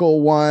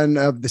vocal one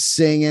of the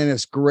singing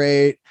is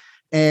great.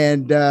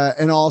 And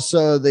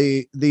also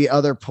the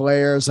other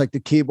players, like the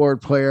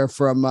keyboard player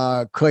from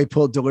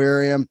Claypool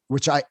Delirium,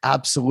 which I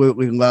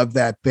absolutely love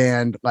that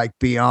band, like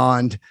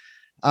beyond.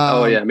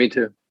 Oh yeah, me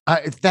too.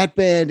 That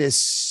band is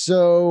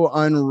so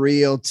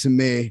unreal to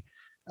me.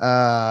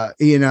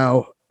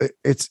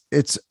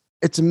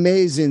 It's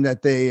amazing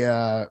that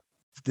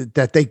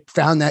they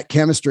found that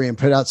chemistry and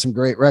put out some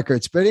great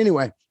records. But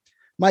anyway,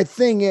 my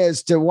thing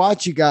is to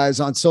watch you guys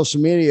on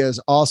social media is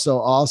also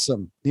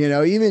awesome.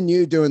 Even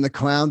you doing the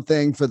clown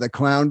thing for the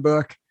clown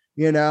book,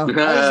 I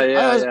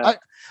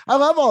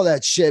love all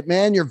that shit,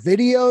 man. Your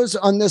videos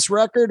on this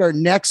record are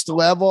next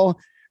level.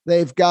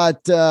 They've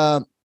got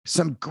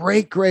some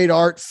great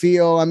art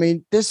feel. I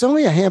mean, there's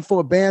only a handful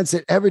of bands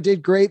that ever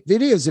did great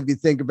videos. If you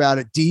think about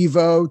it,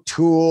 Devo,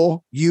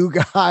 Tool, you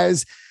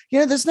guys,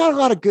 there's not a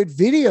lot of good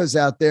videos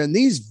out there. And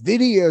these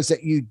videos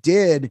that you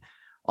did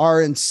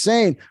are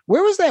insane.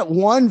 Where was that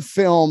one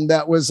film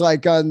that was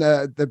like on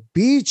the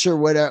beach or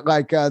whatever,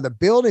 like the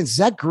buildings? Is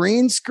that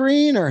green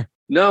screen or?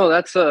 No,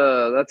 that's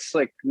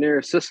like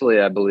near Sicily,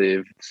 I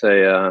believe.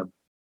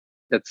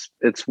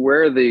 It's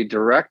where the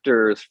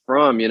director is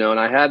from, and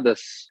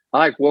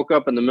I woke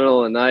up in the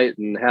middle of the night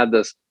and had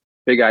this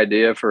big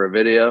idea for a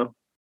video,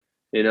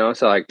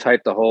 so I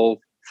typed the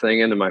whole thing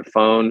into my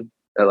phone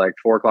at like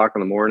 4:00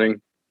 in the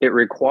morning. It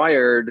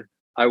required,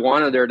 I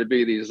wanted there to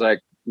be these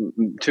like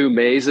two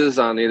mazes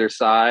on either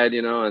side,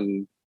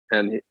 and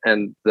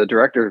the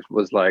director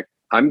was like,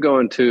 I'm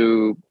going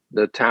to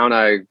the town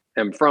I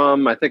am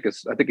from. I think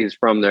he's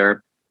from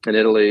there in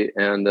Italy.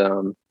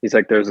 And he's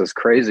like, there's this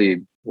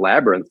crazy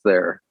labyrinth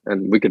there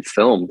and we could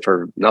film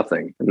for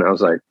nothing. And I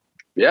was like,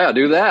 yeah,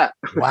 do that.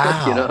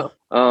 Wow.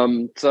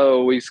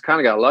 So we kind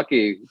of got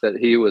lucky that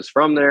he was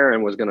from there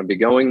and was going to be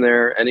going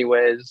there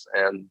anyways.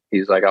 And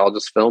he's like, I'll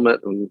just film it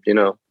and,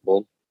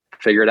 we'll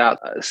figure it out.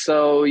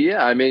 So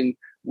yeah, I mean,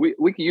 we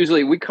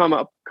usually come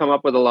up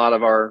with a lot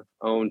of our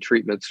own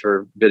treatments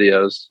for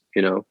videos,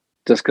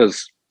 just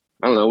because,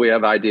 I don't know, we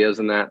have ideas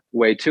in that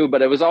way too.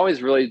 But it was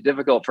always really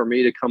difficult for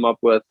me to come up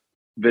with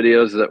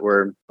videos that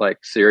were like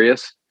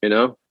serious,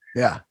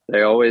 Yeah.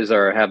 They always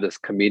have this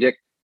comedic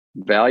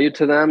value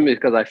to them,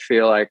 because I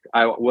feel like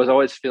I was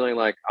always feeling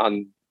like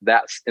in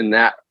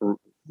that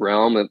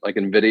realm, like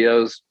in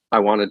videos, I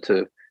wanted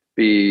to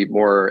be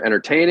more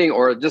entertaining,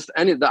 or just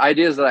the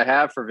ideas that I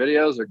have for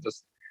videos are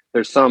just,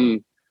 there's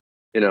some,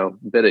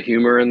 bit of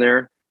humor in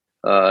there.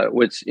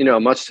 which,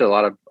 much to a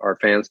lot of our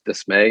fans'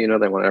 dismay,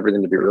 they want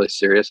everything to be really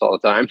serious all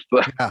the time,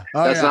 but Yeah.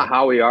 that's not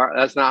how we are.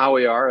 That's not how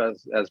we are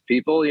as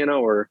people.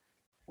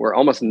 We're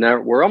almost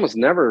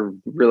never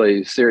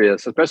really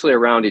serious, especially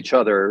around each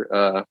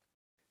other.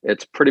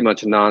 It's pretty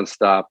much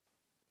nonstop.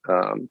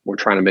 We're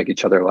trying to make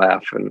each other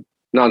laugh and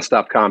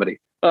nonstop comedy.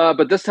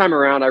 But this time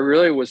around, I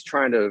really was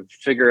trying to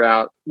figure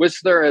out,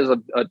 which there is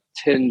a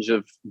tinge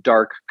of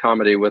dark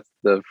comedy with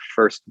the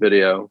first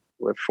video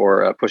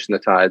for Pushing the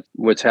Tide,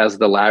 which has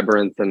the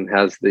labyrinth and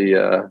has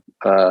the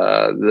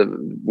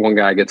one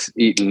guy gets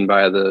eaten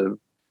by the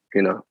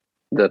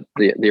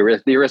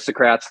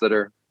aristocrats that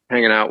are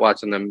hanging out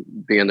watching them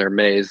be in their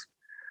maze.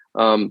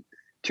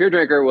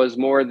 Teardrinker was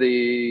more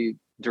the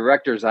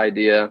director's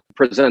idea,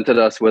 presented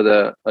us with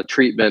a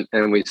treatment,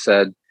 and we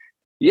said,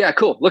 yeah,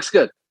 cool, looks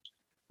good,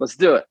 let's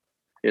do it.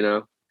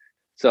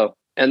 So,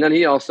 and then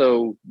he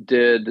also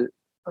did,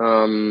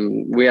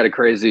 we had a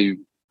crazy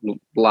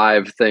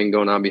live thing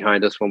going on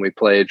behind us when we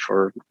played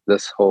for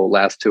this whole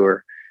last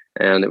tour,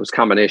 and it was a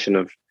combination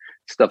of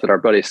stuff that our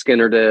buddy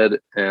Skinner did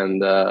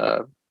and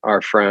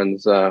our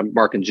friends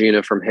Mark and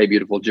Gina from Hey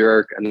Beautiful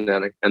Jerk, and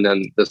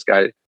then this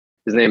guy,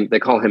 his name, they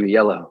call him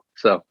Yellow.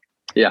 So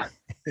yeah.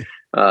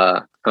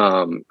 I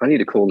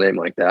need a cool name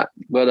like that,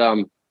 but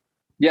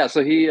yeah,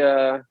 so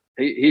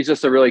he's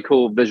just a really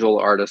cool visual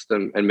artist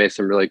and made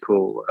some really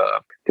cool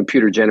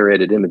computer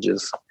generated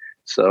images.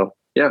 So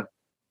yeah,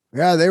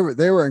 they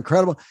were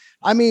incredible.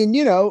 I mean,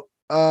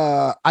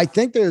 I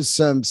think there's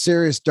some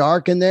serious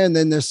dark in there, and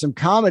then there's some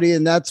comedy,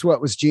 and that's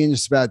what was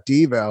genius about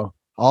Devo.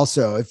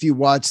 Also, if you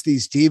watch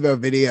these Devo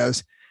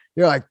videos,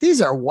 you're like,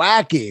 these are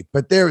wacky,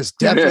 but there was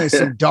definitely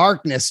some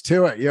darkness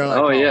to it. You're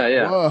like,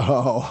 yeah.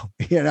 Whoa,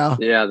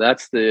 Yeah,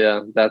 that's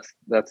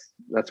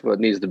that's what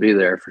needs to be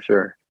there for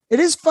sure. It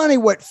is funny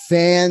what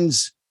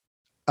fans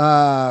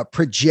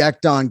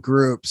project on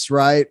groups,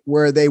 right?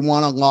 Where they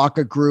want to lock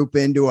a group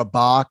into a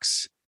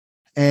box,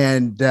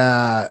 and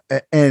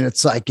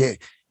it's like,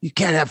 you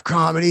can't have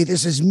comedy.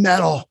 This is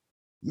metal.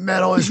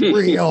 Metal is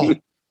real.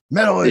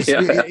 Metal is,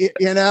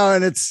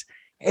 and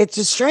it's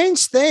a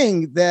strange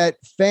thing that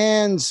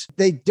fans,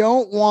 they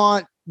don't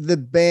want the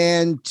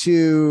band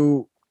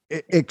to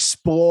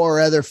explore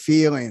other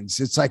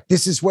feelings. It's like,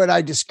 this is what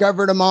I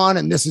discovered them on,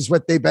 and this is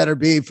what they better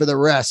be for the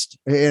rest,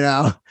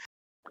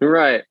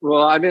 Right.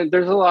 Well, I mean,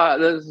 there's a lot.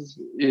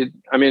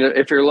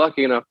 If you're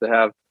lucky enough to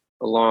have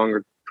a long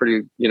or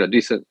pretty,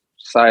 decent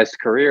sized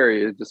career,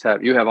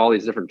 you have all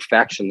these different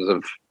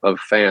factions of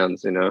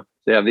fans, So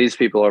you have these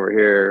people over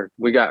here.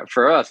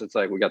 For us, it's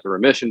like, we got the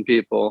Remission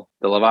people,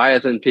 the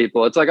Leviathan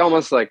people. It's like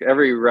almost like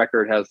every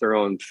record has their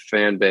own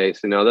fan base,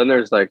 Then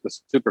there's like the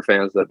super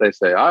fans that they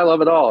say, I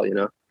love it all,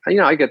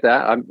 I get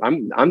that.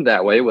 I'm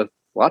that way with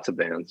lots of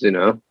bands,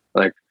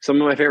 Like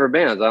some of my favorite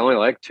bands, I only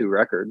like 2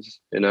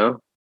 records, And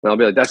I'll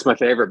be like, that's my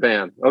favorite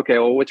band. Okay,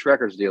 well, which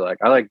records do you like?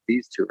 I like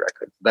these 2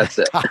 records. That's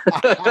it.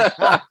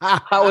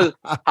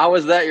 How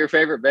was that your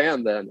favorite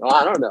band then? Well,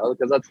 I don't know,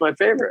 because that's my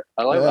favorite.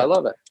 I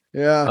love it.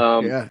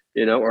 Yeah.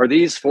 Or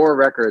these 4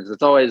 records.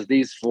 It's always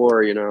these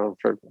 4,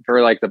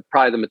 for like the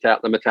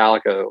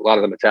Metallica, a lot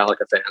of the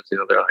Metallica fans,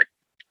 they're like,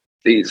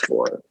 these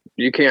 4.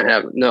 You can't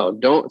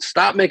don't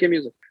stop making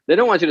music. They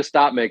don't want you to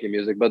stop making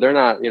music, but they're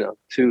not,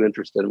 too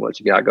interested in what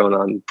you got going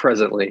on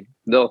presently.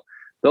 They'll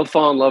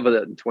fall in love with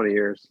it in 20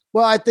 years.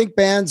 Well, I think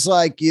bands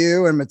like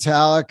you and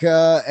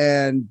Metallica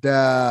and,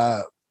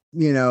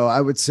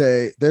 I would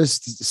say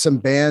there's some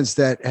bands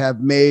that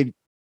have made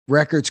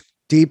records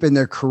deep in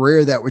their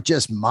career that were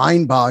just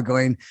mind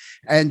boggling,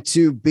 and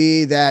to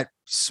be that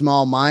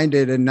small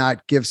minded and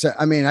not give.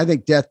 I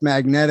think Death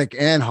Magnetic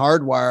and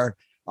Hardwire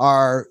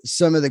are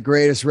some of the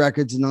greatest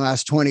records in the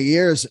last 20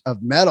 years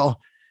of metal.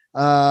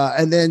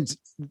 And then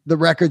the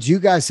records you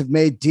guys have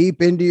made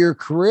deep into your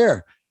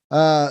career.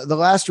 The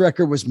last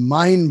record was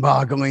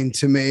mind-boggling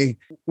to me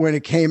when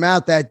it came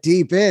out that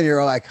deep in.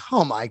 You're like,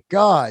 oh my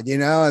God,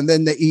 and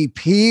then the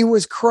EP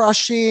was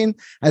crushing.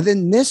 And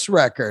then this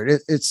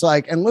record, it's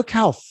like, and look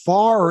how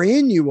far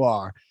in you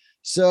are.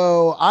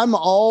 So I'm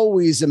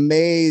always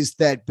amazed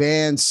that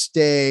bands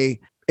stay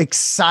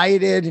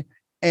excited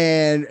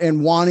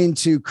and wanting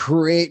to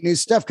create new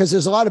stuff, because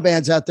there's a lot of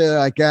bands out there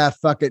like,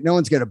 fuck it, no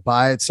one's gonna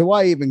buy it, so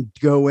why even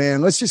go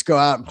in? Let's just go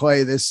out and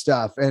play this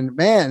stuff. And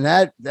man,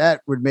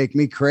 that would make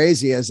me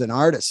crazy as an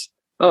artist.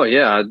 Oh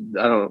yeah,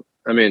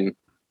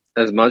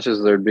 as much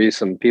as there'd be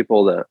some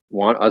people that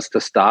want us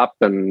to stop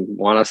and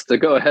want us to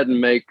go ahead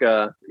and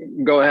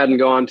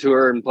go on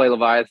tour and play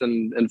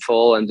Leviathan in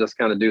full and just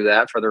kind of do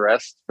that for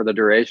the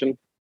duration,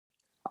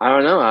 I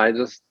don't know. I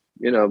just,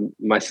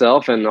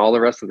 myself and all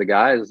the rest of the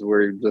guys,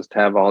 we just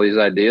have all these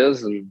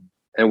ideas, and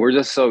we're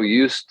just so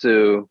used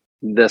to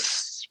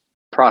this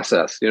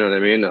process, you know what I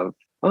mean? Of,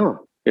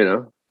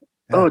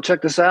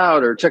 check this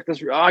out, or check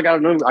this. Oh, I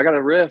got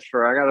a riff,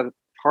 or I got a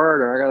part,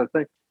 or I got a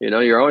thing.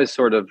 You're always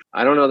sort of,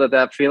 I don't know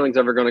that feeling's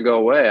ever going to go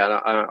away.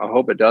 I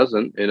hope it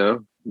doesn't,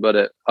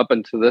 but up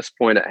until this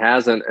point, it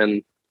hasn't.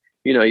 And,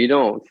 you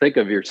don't think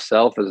of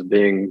yourself as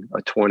being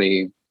a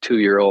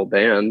 22-year-old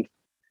band,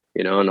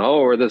 and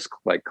we're this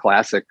like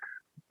classic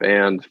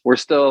band. We're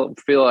still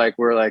feel like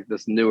we're like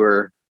this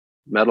newer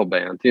metal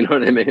band. You know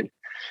what I mean?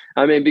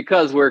 I mean,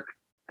 because we're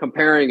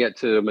comparing it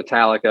to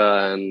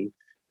Metallica and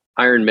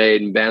Iron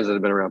Maiden, bands that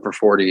have been around for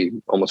 40,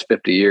 almost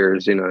 50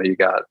 years. You know, you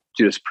got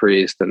Judas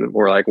Priest, and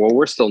we're like, well,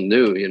 we're still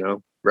new, you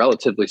know,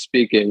 relatively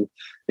speaking,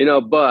 you know,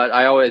 but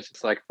I always,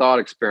 it's like thought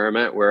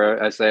experiment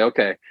where I say,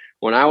 okay,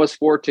 when I was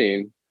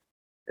 14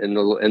 in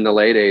the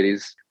late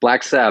 80s,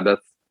 Black Sabbath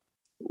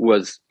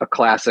was a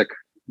classic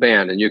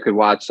band, and you could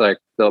watch, like,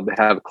 they'll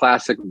have a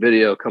classic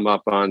video come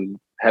up on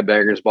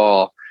Headbangers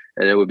Ball,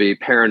 and it would be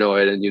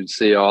Paranoid, and you'd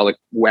see all the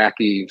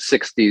wacky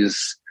 60s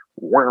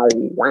wow,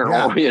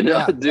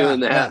 doing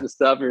that and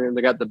stuff. And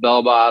they got the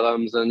bell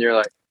bottoms, and you're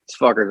like, these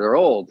fuckers are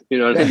old. You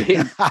know what I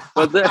mean?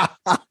 But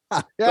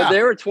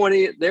they were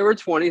 20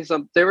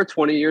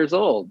 years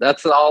old.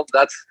 That's how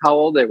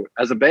old they were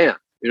as a band.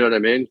 You know what I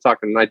mean?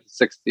 Talking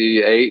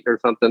 1968 or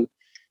something,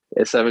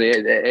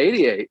 78,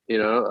 88, you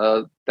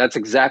know, that's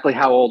exactly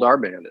how old our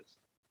band is,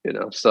 you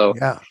know? So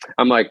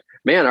I'm like,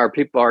 man, our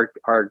people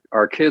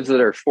our kids that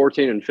are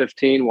 14 and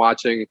 15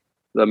 watching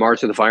the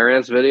March of the Fire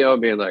Ants video,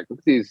 being like,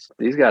 these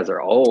guys are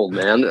old,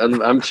 man.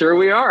 And I'm sure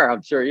we are.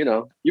 I'm sure, you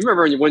know, you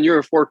remember when you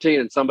were 14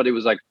 and somebody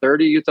was like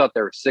 30, you thought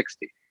they were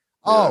 60.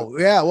 Oh,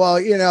 yeah. Well,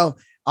 you know,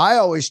 I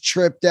always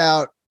tripped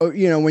out,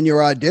 you know, when you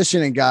were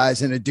auditioning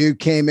guys and a dude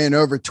came in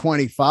over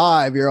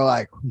 25, you're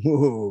like,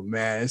 whoa,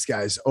 man, this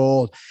guy's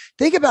old.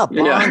 Think about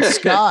Bon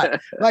Scott.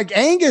 Like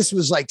Angus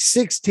was like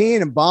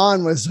 16 and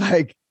Bon was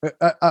like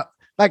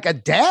a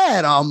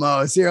dad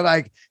almost. You're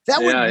like,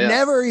 that would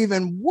never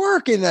even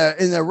work in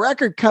the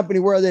record company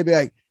where they'd be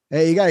like,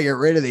 hey, you got to get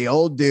rid of the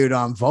old dude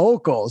on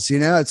vocals. You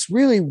know, it's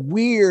really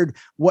weird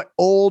what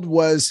old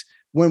was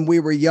when we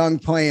were young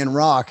playing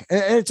rock.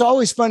 And it's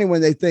always funny when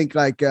they think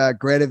like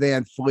Greta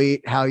Van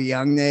Fleet, how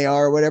young they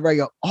are or whatever. I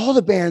go, all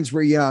the bands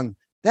were young.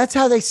 That's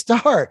how they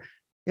start.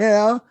 You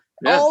know,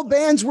 all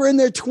bands were in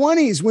their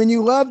 20s. When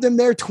you love them,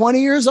 they're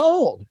 20 years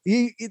old.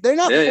 They're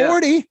not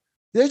 40. Yeah.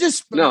 They're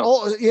just,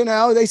 old, you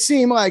know, they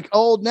seem like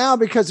old now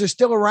because they're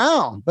still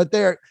around, but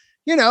they're,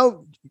 you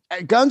know,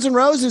 Guns N'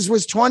 Roses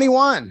was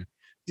 21.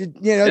 You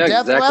know,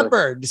 Def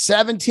Leppard,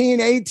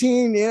 17,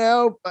 18, you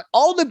know,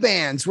 all the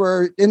bands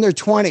were in their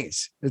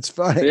 20s. It's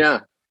funny. Yeah.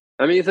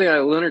 I mean, you think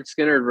Leonard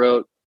Skinner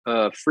wrote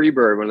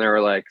Freebird when they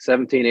were like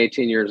 17,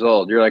 18 years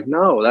old. You're like,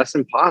 no, that's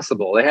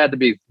impossible. They had to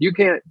be, you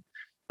can't,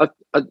 a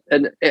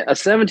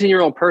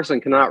 17-year-old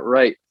person cannot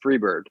write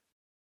Freebird.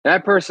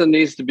 That person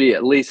needs to be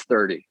at least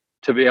 30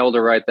 to be able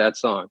to write that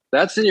song.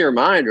 That's in your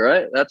mind,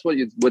 right? That's what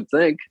you would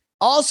think.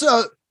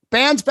 Also,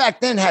 bands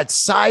back then had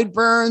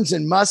sideburns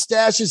and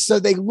mustaches, so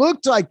they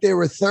looked like they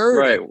were 30.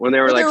 Right, when they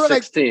were like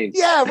 16. Like,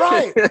 yeah,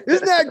 right.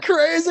 Isn't that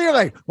crazy? You're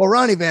like, well,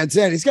 Ronnie Van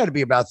Zant, he's got to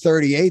be about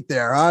 38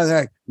 there. Huh?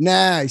 They're like,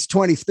 nah, he's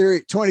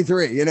 23.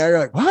 You know, you're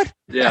like, what?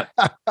 Yeah,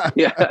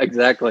 yeah,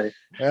 exactly.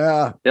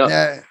 Yeah.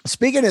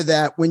 Speaking of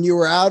that, when you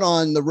were out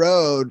on the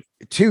road,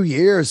 2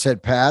 years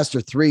had passed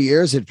or 3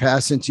 years had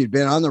passed since you'd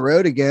been on the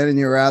road again, and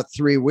you were out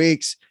 3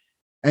 weeks.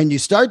 And you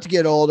start to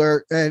get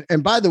older.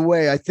 And by the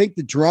way, I think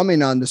the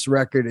drumming on this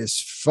record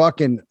is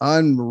fucking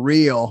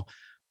unreal.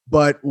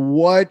 But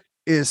what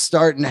is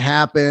starting to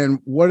happen?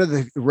 What are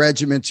the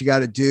regiments you got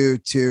to do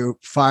to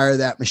fire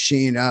that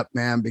machine up,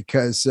 man?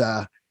 Because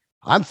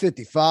I'm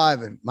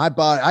 55 and my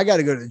body, I got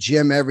to go to the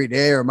gym every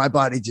day or my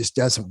body just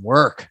doesn't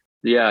work.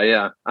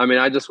 Yeah. I mean,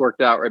 I just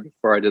worked out right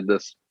before I did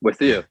this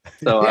with you.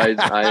 So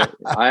I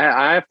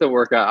have to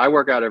work out. I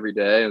work out every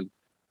day and,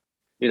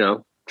 you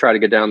know, try to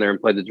get down there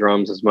and play the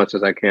drums as much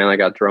as I can. I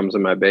got drums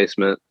in my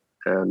basement,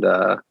 and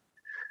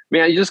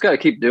man, you just got to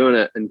keep doing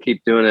it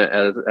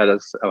at a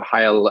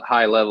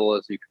high level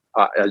as you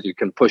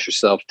can push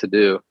yourself to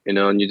do, you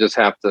know. And you just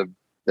have to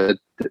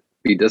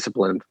be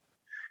disciplined.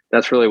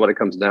 That's really what it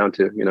comes down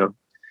to, you know.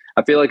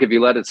 I feel like if you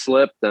let it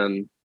slip,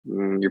 then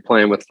you're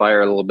playing with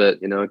fire a little bit,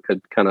 you know. It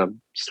could kind of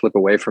slip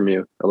away from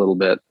you a little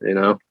bit, you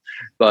know.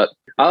 But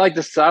I like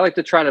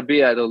to try to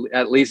be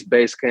at least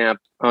base camp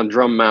on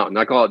Drum Mountain.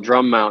 I call it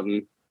Drum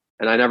Mountain.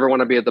 And I never want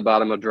to be at the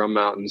bottom of Drum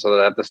Mountain, so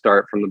that I have to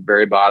start from the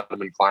very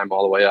bottom and climb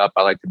all the way up.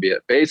 I like to be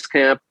at base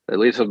camp, at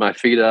least with my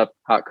feet up,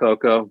 hot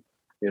cocoa,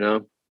 you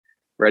know,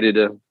 ready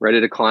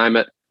to climb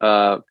it.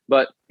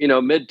 But you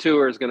know, mid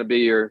tour is going to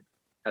be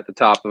at the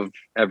top of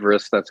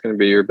Everest. That's going to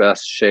be your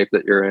best shape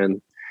that you're in.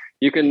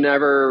 You can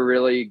never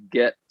really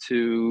get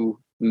to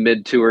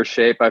mid tour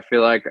shape, I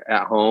feel like,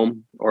 at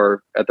home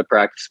or at the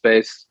practice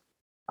space.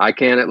 I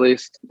can, at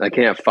least. I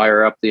can't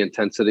fire up the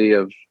intensity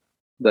of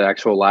the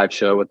actual live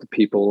show with the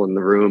people in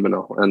the room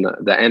and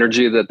the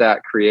energy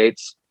that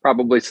creates.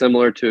 Probably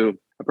similar to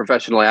a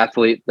professional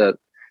athlete that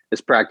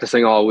is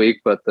practicing all week,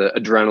 but the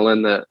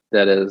adrenaline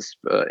that is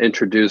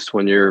introduced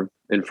when you're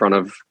in front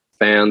of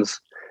fans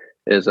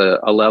is a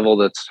level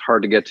that's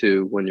hard to get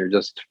to when you're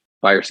just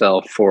by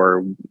yourself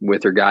or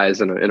with your guys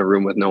in a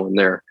room with no one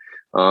there.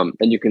 And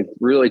you can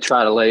really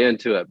try to lay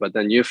into it, but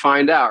then you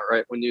find out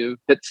right when you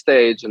hit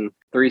stage and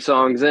 3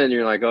 songs in,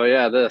 you're like, oh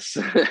yeah, this.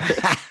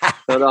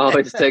 So it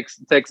always takes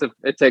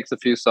a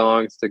few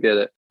songs to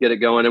get it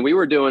going. And we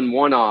were doing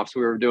one-offs.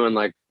 We were doing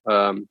like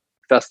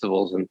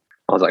festivals and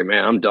I was like,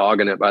 man, I'm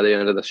dogging it by the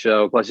end of the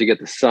show. Plus, you get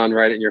the sun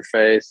right in your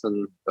face,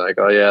 and like,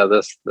 oh yeah,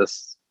 this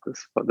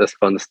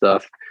fun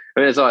stuff. I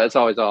mean, it's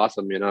always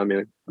awesome, you know. I mean,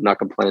 I'm not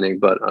complaining,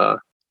 but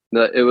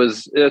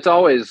it's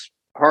always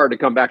hard to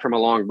come back from a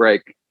long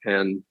break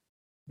and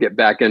get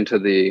back into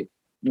the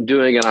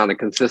doing it on a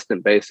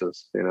consistent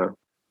basis, you know.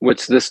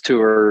 Which this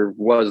tour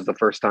was the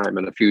first time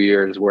in a few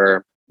years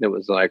where it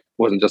was like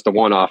wasn't just a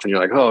one-off, and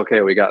you're like, oh, okay,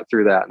 we got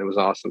through that, and it was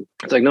awesome.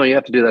 It's like, no, you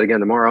have to do that again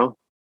tomorrow,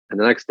 and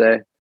the next day.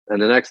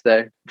 And the next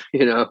day,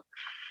 you know, I'm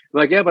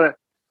like, yeah, but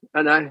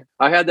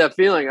I had that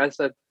feeling. I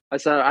said,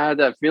 I had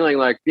that feeling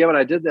like, yeah, but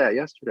I did that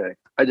yesterday.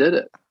 I did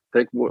it.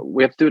 Like,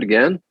 we have to do it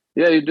again.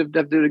 Yeah, you have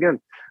to do it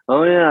again.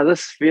 Oh yeah,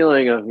 this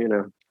feeling of, you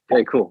know,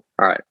 okay, cool.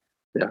 All right.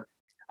 Yeah.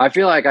 I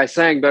feel like I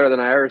sang better than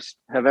I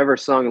have ever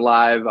sung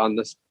live on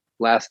this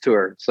last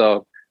tour.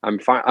 So I'm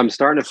fine. I'm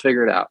starting to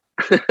figure it out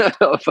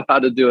of how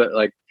to do it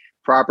like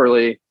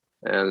properly.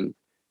 And,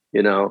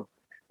 you know,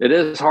 it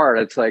is hard.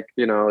 It's like,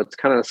 you know, it's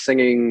kind of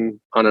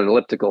singing on an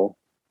elliptical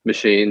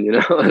machine, you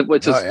know,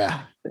 which is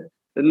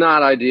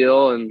not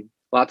ideal. And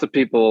lots of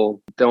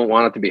people don't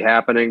want it to be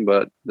happening,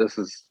 but this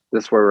is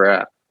where we're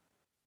at.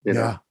 You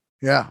know?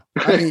 Yeah.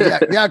 I mean,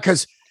 yeah.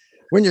 Cause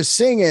when you're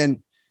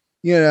singing,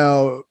 you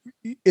know,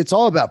 it's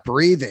all about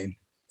breathing.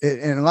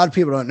 And a lot of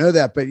people don't know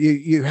that, but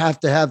you have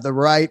to have the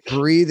right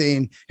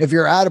breathing. If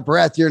you're out of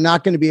breath, you're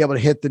not going to be able to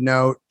hit the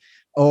note,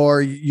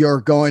 or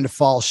you're going to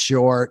fall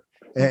short.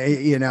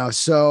 You know,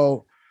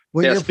 so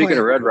when you're speaking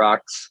of Red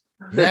Rocks,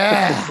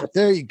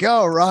 there you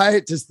go.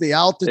 Right. Just the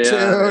altitude.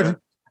 Yeah.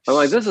 I'm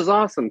like, this is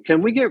awesome.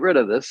 Can we get rid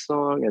of this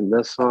song and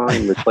this song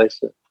and replace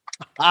it?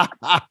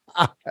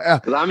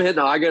 Cause I'm hitting,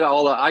 I get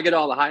all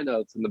the high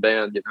notes in the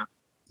band, you know?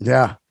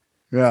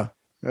 Yeah.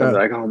 I'm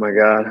like, oh my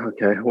God.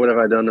 Okay. What have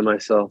I done to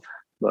myself?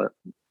 But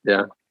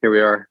yeah, here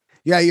we are.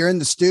 Yeah. You're in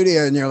the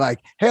studio and you're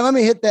like, hey, let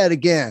me hit that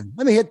again.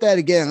 Let me hit that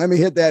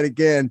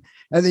again.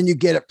 And then you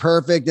get it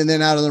perfect. And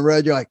then out on the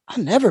road, you're like,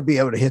 I'll never be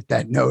able to hit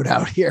that note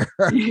out here.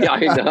 Yeah, I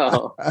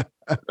know.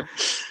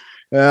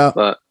 Yeah.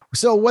 But,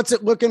 so what's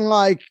it looking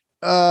like?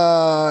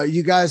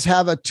 You guys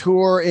have a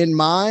tour in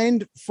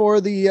mind for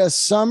the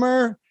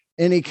summer?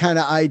 Any kind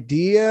of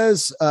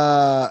ideas?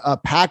 A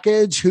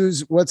package?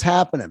 What's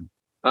happening?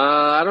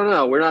 I don't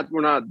know. We're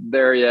not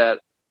there yet.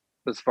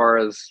 As far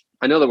as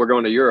I know that we're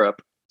going to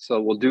Europe.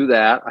 So we'll do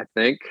that. I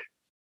think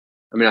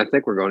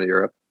we're going to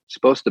Europe.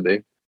 Supposed to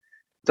be.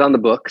 It's on the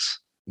books.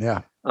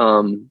 Yeah.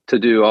 To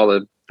do all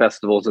the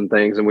festivals and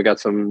things. And we got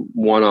some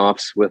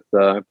one-offs with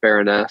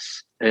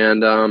Baroness.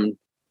 And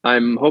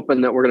I'm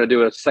hoping that we're going to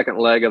do a second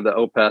leg of the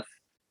Opeth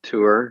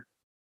tour.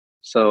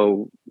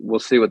 So we'll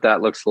see what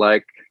that looks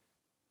like.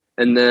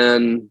 And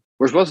then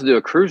we're supposed to do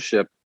a cruise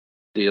ship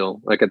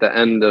deal, like at the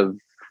end of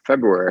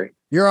February.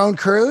 Your own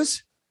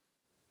cruise?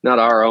 Not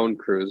our own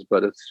cruise,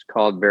 but it's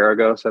called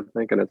Varagos, I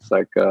think. And it's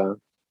like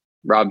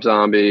Rob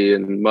Zombie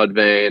and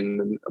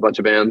Mudvayne and a bunch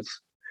of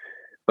bands.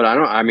 But I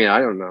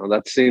don't know.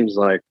 That seems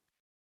like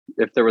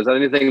if there was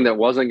anything that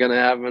wasn't going to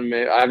happen,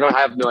 maybe I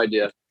have no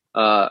idea.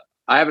 I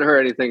haven't heard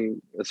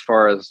anything as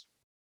far as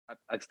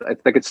I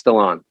think it's still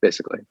on.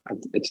 Basically,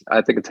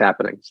 I think it's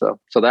happening. So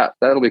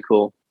that'll be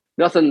cool.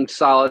 Nothing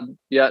solid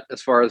yet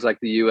as far as like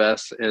the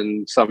U.S.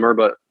 in summer,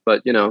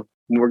 but you know,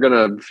 we're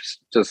gonna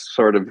just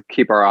sort of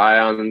keep our eye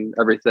on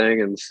everything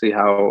and see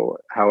how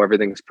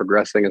everything's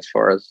progressing as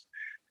far as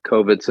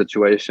COVID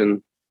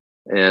situation.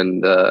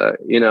 And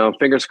you know,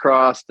 fingers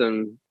crossed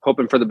and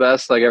hoping for the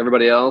best like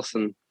everybody else,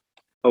 and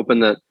hoping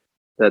that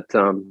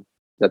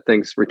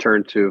things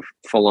return to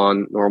full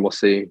on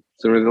normalcy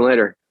sooner than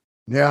later.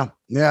 Yeah.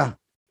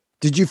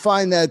 Did you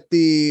find that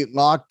the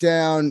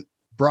lockdown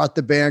brought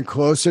the band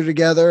closer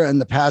together, and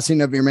the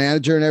passing of your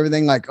manager and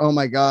everything, like, oh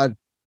my God,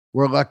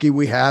 we're lucky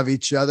we have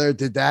each other?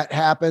 Did that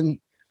happen?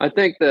 I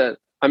think that,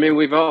 I mean,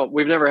 we've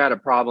never had a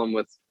problem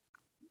with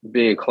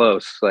being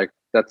close. Like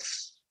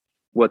that's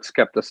what's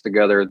kept us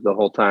together the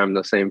whole time.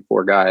 The same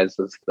four guys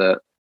is that,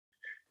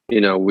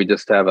 you know, we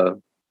just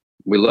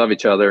we love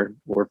each other.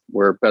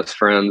 We're best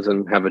friends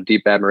and have a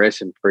deep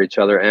admiration for each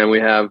other. And we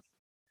have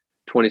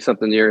 20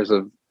 something years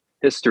of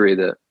history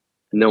that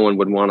no one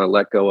would want to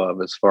let go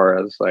of, as far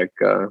as like,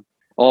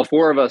 all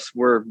four of us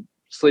were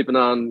sleeping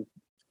on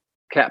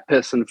cat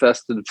piss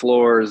infested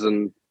floors,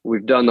 and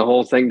we've done the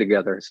whole thing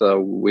together.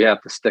 So we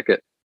have to stick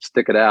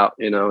it out,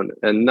 you know,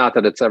 and not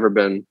that that's ever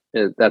been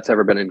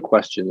in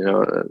question, you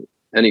know,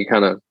 any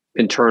kind of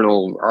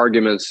internal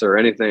arguments or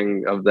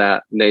anything of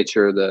that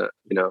nature that,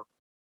 you know,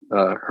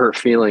 hurt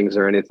feelings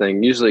or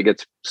anything usually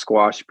gets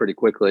squashed pretty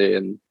quickly.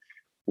 And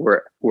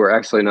we're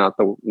actually not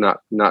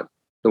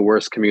the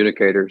worst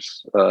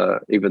communicators,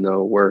 even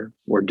though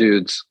we're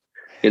dudes,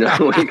 you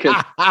know.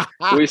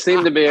 we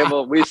seem to be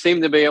able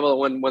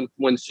to,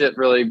 when shit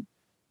really,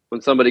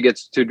 when somebody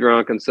gets too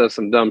drunk and says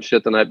some dumb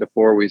shit the night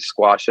before, we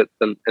squash it.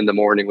 Then in the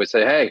morning we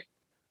say, hey,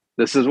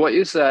 this is what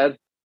you said,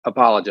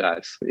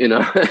 apologize, you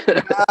know.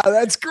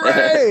 That's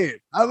great.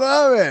 I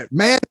love it.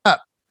 Man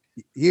up.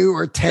 You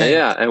were 10.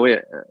 Yeah. And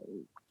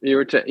you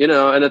were 10, you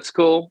know, and it's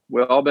cool.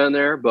 We've all been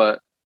there, but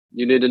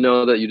you need to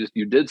know that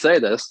you did say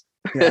this.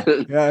 Yeah.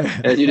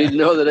 Yeah. And you need to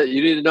know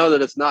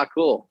that it's not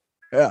cool.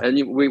 Yeah.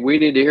 And we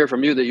need to hear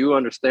from you that you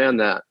understand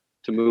that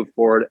to move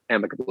forward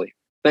amicably.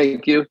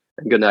 Thank you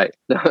and good night.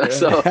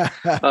 So,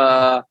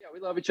 yeah, we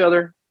love each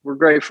other. We're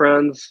great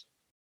friends.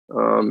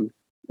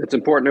 It's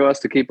important to us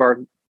to keep our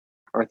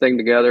thing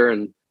together,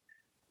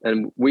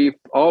 and we've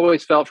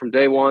always felt from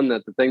day one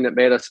that the thing that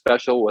made us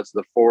special was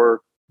the 4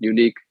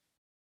 unique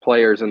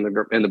players in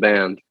the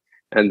band,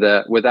 and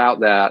that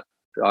without that,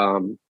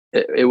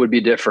 it would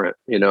be different.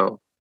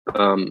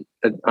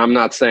 I'm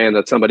not saying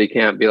that somebody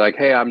can't be like,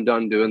 hey, I'm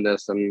done doing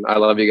this and I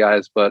love you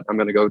guys, but I'm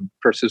going to go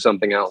pursue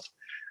something else.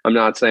 I'm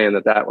not saying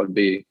that would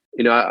be,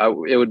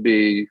 it would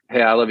be,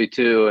 hey, I love you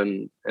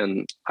too.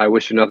 And I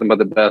wish you nothing but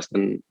the best.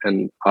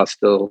 And I'll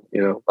still,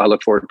 I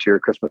look forward to your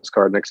Christmas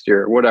card next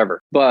year or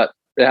whatever, but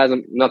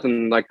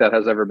nothing like that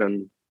has ever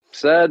been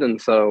said.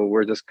 And so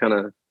we're just kind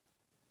of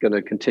going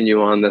to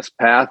continue on this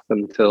path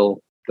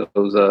until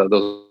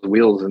those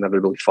wheels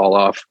inevitably fall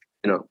off,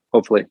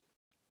 hopefully.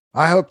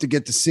 I hope to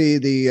get to see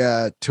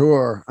the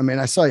tour. I mean,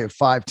 I saw you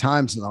 5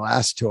 times in the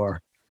last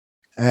tour,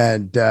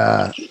 and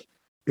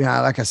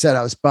like I said,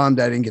 I was bummed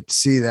I didn't get to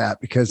see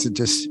that because it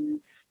just,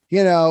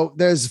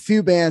 there's a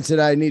few bands that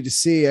I need to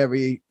see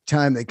every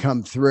time they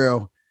come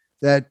through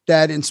that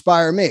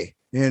inspire me.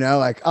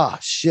 Like, oh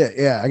shit,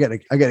 yeah, I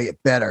gotta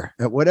get better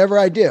at whatever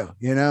I do.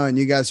 And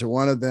you guys are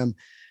one of them.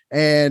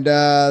 And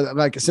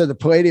like I said, the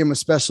Palladium was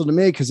special to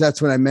me because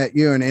that's when I met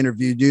you and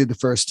interviewed you the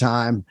first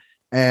time,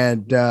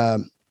 and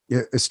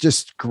it's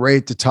just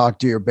great to talk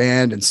to your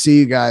band and see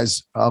you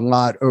guys a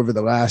lot over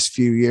the last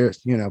few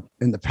years,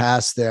 in the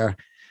past there.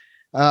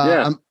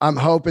 I'm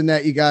hoping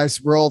that you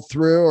guys roll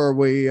through or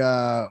we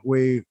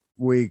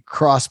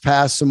cross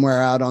paths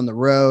somewhere out on the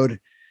road.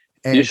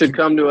 And you should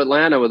come to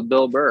Atlanta with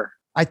Bill Burr.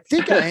 I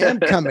think I am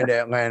coming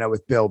to Atlanta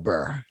with Bill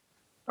Burr.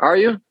 Are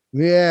you?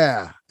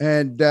 Yeah.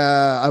 And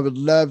I would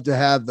love to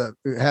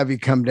have you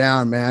come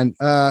down, man.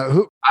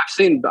 I've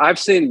seen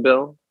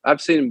Bill.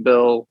 I've seen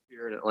Bill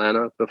here in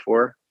Atlanta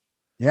before.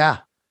 Yeah.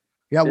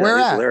 Where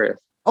at? Hilarious.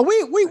 Oh,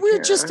 we were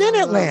just in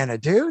Atlanta,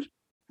 dude.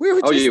 We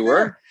were. Oh, you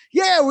were?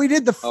 Yeah, we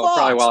did the Fox.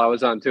 Probably while I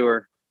was on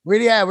tour. We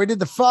did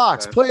the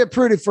Fox. Okay. Play it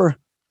pretty for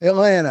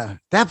Atlanta.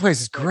 That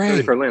place is great.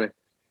 Pretty for Atlanta.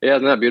 Yeah,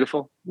 isn't that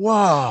beautiful?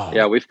 Wow.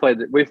 Yeah, we've played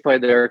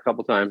there a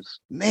couple times.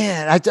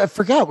 Man, I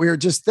forgot we were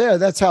just there.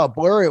 That's how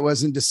blurry it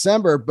was in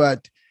December,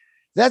 but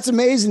that's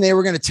amazing. They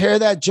were going to tear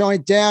that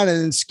joint down, and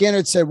then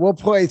Skinner said, "We'll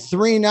play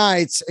 3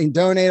 nights and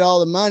donate all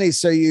the money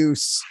so you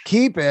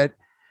keep it."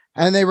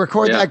 And they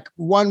record that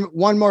one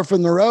more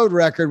from the road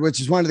record,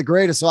 which is one of the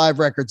greatest live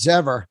records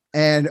ever.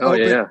 And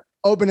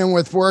opening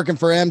with Working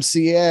for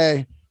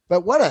MCA.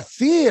 But what a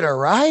theater,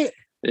 right?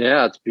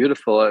 Yeah, it's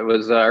beautiful. It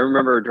was, I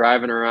remember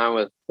driving around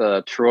with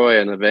Troy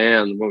in the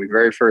van when we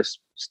very first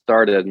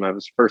started. And I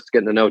was first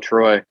getting to know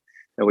Troy.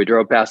 And we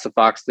drove past the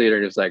Fox Theater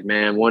and it was like,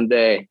 man, one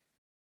day,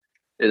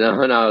 and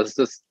I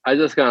just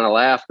kind of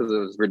laughed because it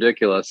was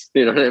ridiculous.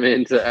 You know what I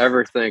mean? To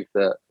ever think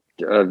that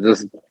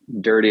this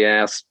dirty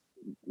ass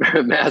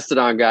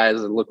Mastodon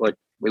guys that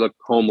we look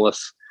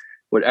homeless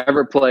would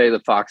ever play the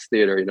Fox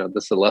Theater,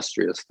 this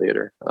illustrious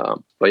theater.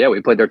 But yeah,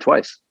 we played there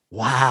twice.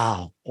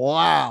 Wow.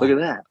 Look at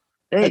that.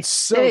 Hey,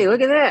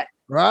 look at that.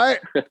 Right.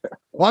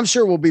 Well, I'm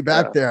sure we'll be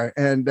back there.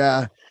 And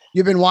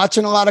you've been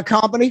watching a lot of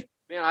comedy?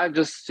 Man, I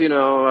just,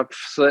 I'm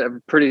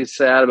pretty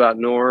sad about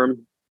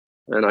Norm.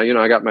 And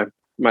I got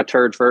my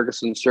Turd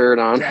Ferguson shirt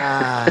on.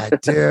 God,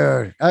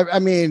 dude. I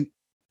mean,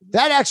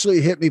 that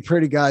actually hit me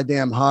pretty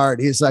goddamn hard.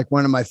 He's like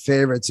one of my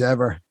favorites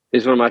ever.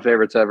 He's one of my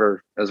favorites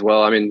ever as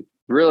well. I mean,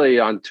 really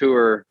on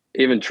tour,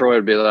 even Troy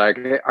would be like,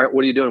 hey,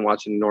 what are you doing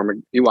watching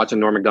Norm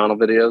Macdonald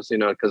videos?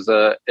 Because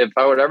if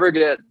I would ever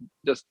get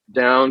just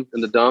down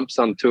in the dumps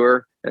on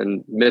tour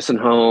and missing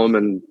home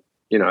and,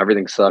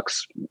 everything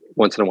sucks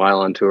once in a while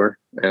on tour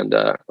and,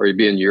 or you'd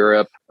be in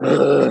Europe,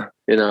 doom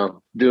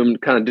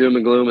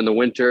and gloom in the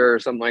winter or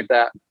something like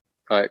that.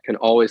 I could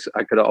always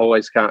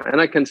count,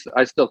 and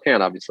I still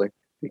can, obviously,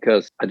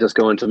 because I just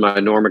go into my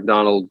Norm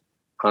Macdonald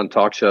on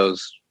talk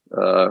shows,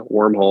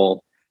 wormhole,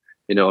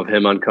 of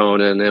him on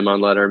Conan, him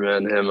on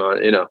Letterman, him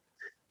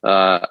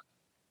on,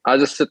 I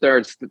just sit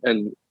there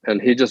and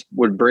he just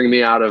would bring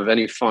me out of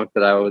any funk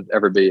that I would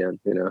ever be in,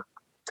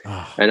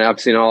 Oh. And I've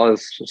seen all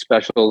his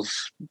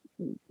specials,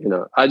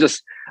 I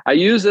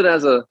use it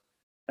as a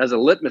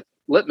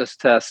litmus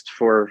test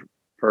for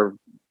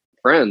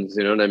friends.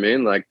 You know what I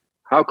mean? Like,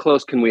 how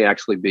close can we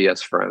actually be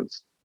as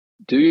friends?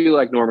 Do you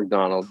like Norm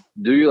Macdonald?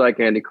 Do you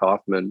like Andy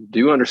Kaufman? Do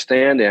you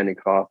understand Andy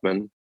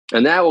Kaufman?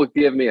 And that will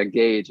give me a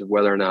gauge of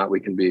whether or not we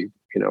can be,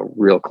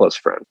 real close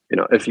friends.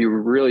 If you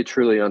really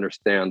truly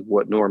understand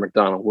what Norm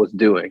Macdonald was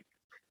doing,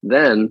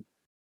 then,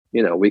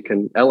 we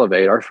can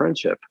elevate our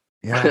friendship.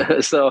 Yeah.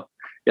 So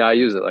yeah, I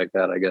use it like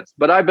that, I guess.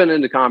 But I've been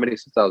into comedy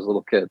since I was a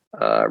little kid.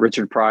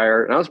 Richard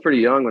Pryor, and I was pretty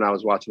young when I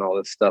was watching all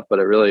this stuff,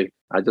 but I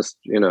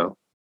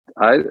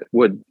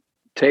would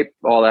tape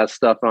all that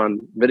stuff on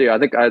video. I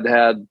think I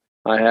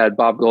had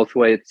Bob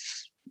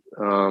Goldthwait's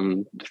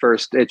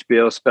first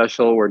HBO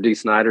special where Dee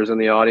Snider's in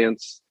the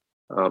audience.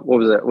 What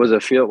was it? Was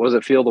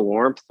it Feel the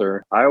Warmth?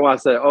 Or I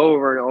watched that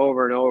over and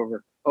over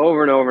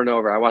and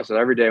over. I watched it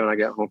every day when I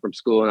get home from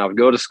school, and I would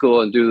go to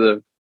school and do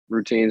the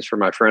routines for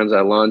my friends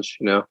at lunch.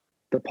 You know,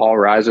 the Paul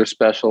Reiser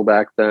special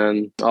back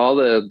then, all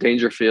the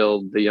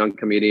Dangerfield, the young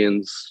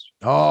comedians.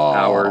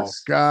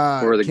 Hours.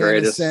 God, were the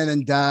greatest. Kinnison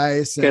and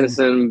Dice,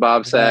 Kinnison,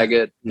 Bob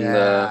Saget,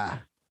 yeah.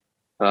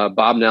 And,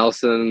 Bob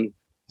Nelson,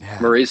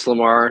 Maurice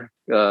Lamar,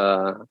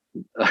 Rita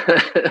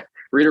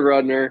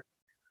Rudner.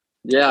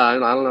 Yeah, I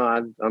don't know.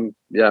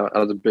 I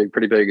was a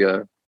pretty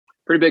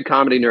big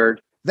comedy nerd.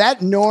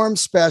 That Norm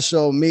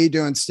special, me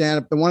doing stand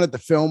up, the one at the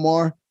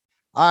Fillmore.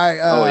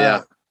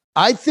 I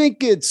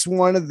think it's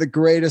one of the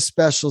greatest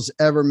specials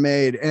ever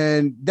made,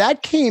 and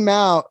that came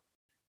out,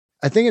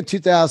 I think, in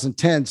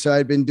 2010. So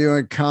I'd been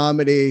doing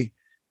comedy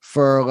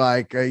for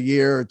like a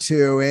year or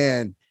two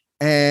in,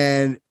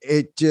 and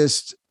it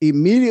just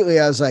immediately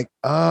I was like,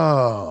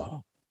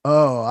 oh,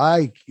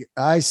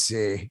 I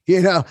see.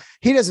 You know,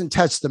 he doesn't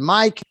touch the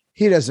mic.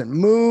 He doesn't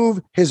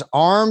move. His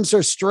arms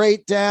are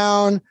straight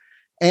down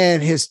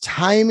and his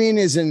timing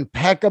is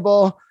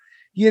impeccable.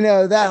 You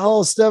know, that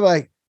whole stuff,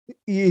 like,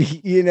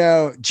 you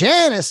know,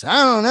 Janice,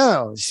 I don't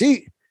know.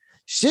 She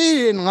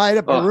didn't light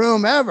up a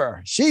room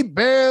ever. She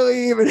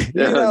barely even,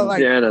 you know, like,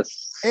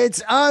 Janice.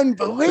 It's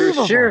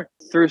unbelievable.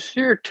 Through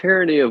sheer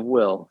tyranny of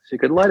will, she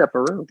could light up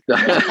a room.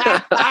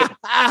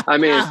 I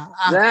mean,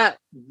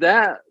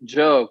 that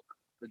joke,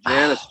 the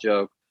Janice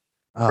joke,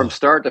 from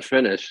start to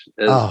finish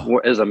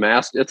is a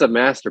master. It's a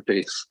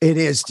masterpiece. It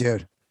is,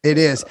 dude. It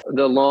is.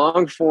 The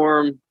long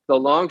form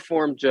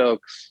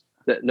jokes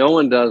that no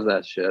one does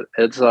that shit.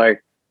 It's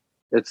like,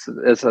 it's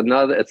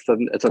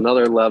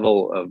another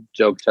level of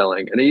joke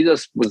telling, and he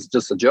was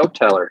just a joke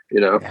teller, you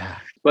know. Yeah.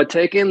 But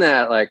taking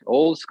that like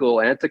old school,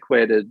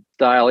 antiquated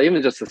style,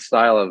 even just the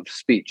style of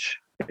speech,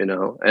 you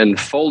know, and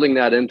folding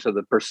that into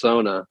the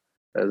persona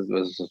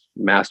was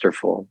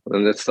masterful,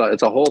 and it's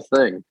a whole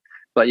thing.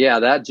 But yeah,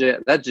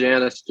 that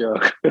Janice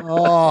joke.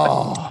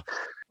 Oh,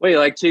 what do you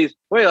like cheese?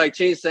 What do you like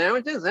cheese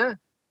sandwiches? Huh?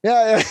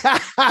 Yeah.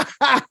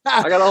 I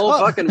got a whole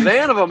fucking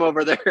van of them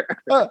over there.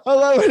 I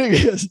love it.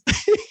 He goes,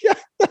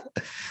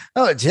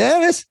 oh,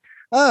 Janice.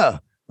 Oh,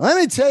 let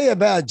me tell you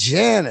about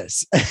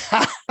Janice.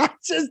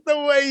 Just the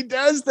way he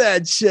does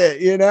that shit,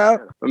 you know?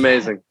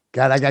 Amazing.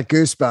 God, I got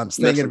goosebumps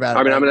thinking about it.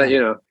 I mean, I'm gonna, you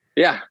know,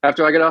 yeah.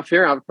 After I get off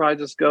here, I'll probably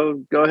just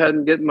go ahead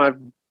and get my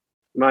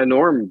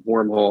Norm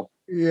wormhole.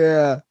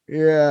 Yeah.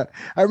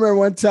 I remember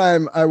one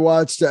time I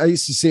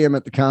used to see him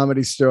at the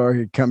Comedy Store.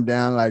 He'd come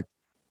down like,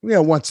 you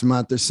know, once a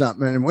month or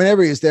something. And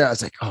whenever he was there, I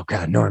was like, oh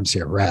God, Norm's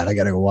here. Rad. I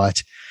got to go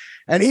watch.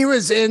 And he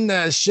was in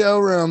the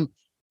showroom.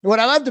 What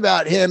I loved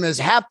about him is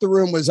half the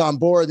room was on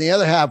board and the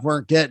other half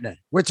weren't getting it,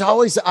 which I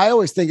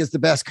always think is the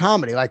best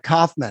comedy, like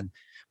Kaufman.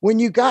 When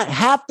you got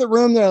half the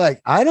room, they're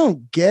like, I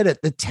don't get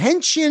it. The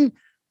tension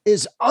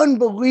is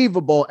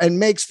unbelievable and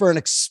makes for an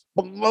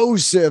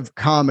explosive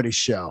comedy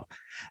show.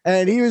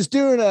 And he was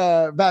doing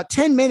about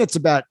 10 minutes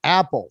about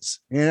apples.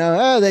 You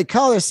know, they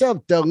call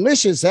themselves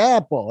Delicious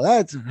Apple.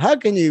 That's, how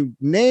can you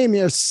name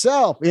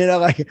yourself? You know,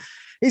 like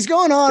he's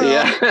going on.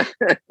 Yeah.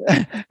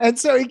 And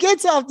so he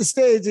gets off the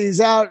stage.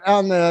 He's out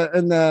in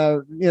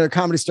the you know,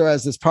 Comedy Store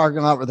has this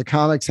parking lot where the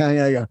comics hang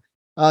out. I go,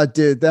 oh,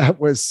 dude,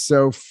 that was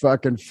so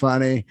fucking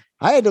funny.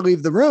 I had to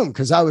leave the room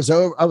because I was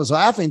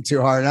laughing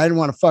too hard and I didn't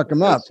want to fuck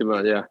him up. Too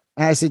much, yeah.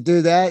 And I said,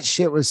 dude, that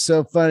shit was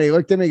so funny. He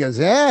looked at me, he goes,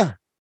 yeah.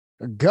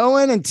 Go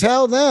in and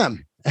tell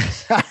them.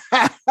 It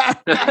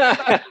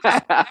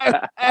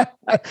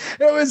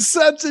was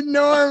such a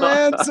Norm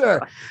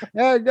answer.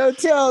 Yeah, go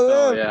tell them.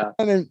 Oh, yeah.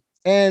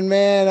 And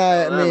man,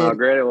 I mean, how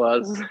great it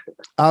was.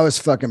 I was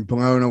fucking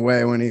blown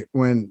away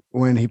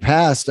when he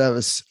passed. I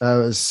was,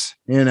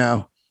 you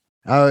know,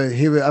 I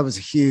was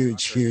a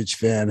huge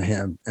fan of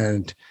him.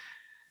 And,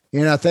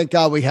 you know, thank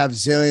God we have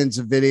zillions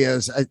of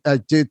videos. I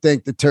do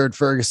think the Turd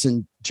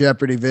Ferguson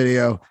Jeopardy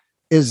video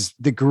is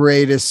the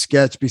greatest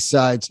sketch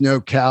besides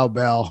No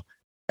Cowbell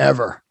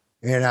ever,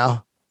 you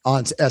know,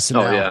 on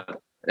SNL. Oh yeah,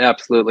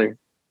 absolutely.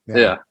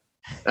 Yeah,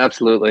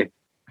 absolutely.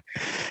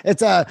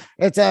 It's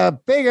a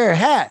bigger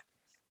hat.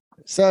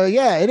 So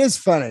yeah, it is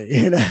funny,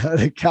 you know,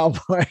 the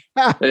cowboy.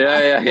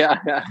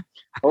 yeah.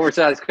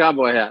 Oversized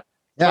cowboy hat.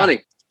 Yeah.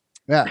 Funny.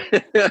 Yeah.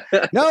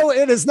 No,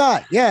 it is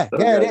not. Yeah,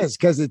 it is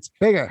because it's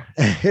bigger.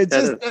 It's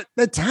just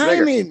the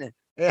timing.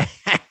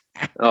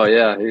 Oh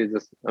yeah, he's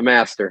just a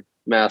master.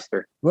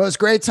 Well, it's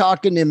great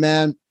talking to you,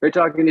 man. Great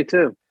talking to you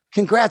too.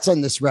 Congrats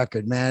on this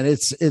record, man.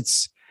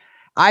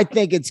 I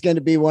think it's going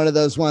to be one of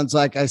those ones,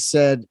 like I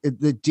said,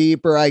 the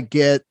deeper I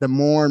get, the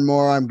more and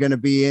more I'm going to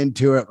be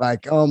into it.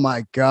 Like, oh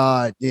my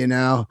God, you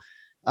know,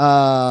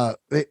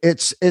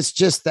 it's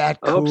just that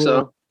cool. I hope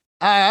so.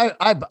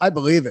 I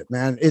believe it,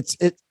 man.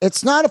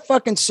 It's not a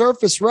fucking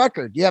surface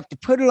record. You have to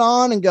put it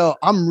on and go,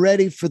 I'm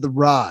ready for the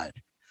ride.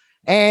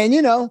 And,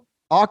 you know,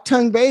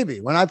 Octung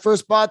Baby, when I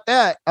first bought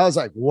that, I was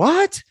like,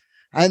 what?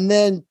 And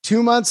then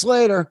 2 months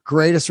later,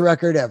 greatest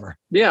record ever.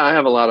 Yeah, I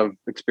have a lot of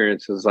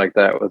experiences like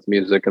that with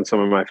music and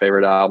some of my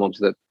favorite albums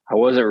that I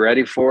wasn't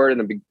ready for it.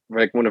 And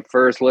like when I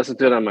first listened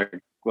to it, I'm like,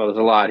 Well, there's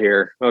a lot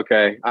here.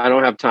 Okay. I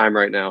don't have time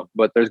right now,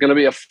 but there's going to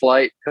be a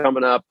flight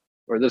coming up,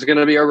 or there's going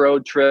to be a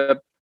road trip,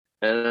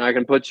 and I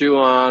can put you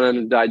on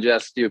and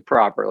digest you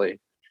properly.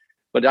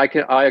 But I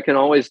can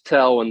always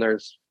tell when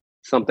there's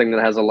something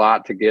that has a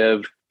lot to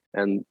give.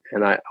 And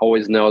I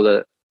always know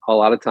that a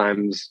lot of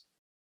times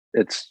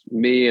it's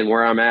me and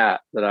where I'm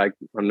at that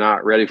I'm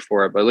not ready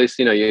for it. But at least,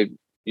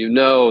 you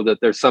know that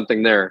there's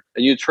something there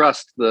and you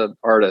trust the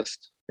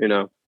artist,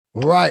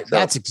 Right. So,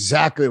 that's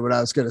exactly what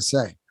I was going to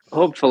say.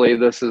 Hopefully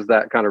this is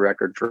that kind of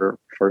record for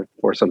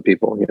some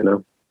people,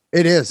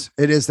 It is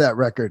that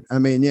record. I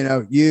mean,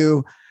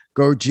 you,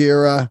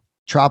 Gojira,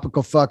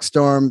 Tropical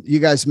Fuckstorm, you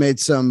guys made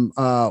some,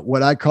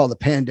 what I call the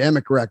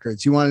pandemic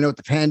records. You want to know what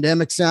the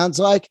pandemic sounds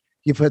like?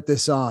 You put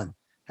this on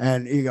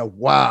and you go,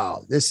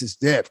 wow,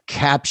 they've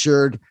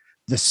captured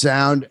the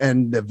sound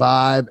and the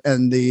vibe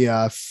and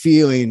the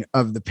feeling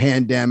of the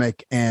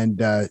pandemic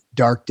and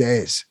dark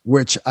days,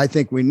 which I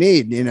think we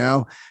need,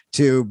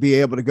 to be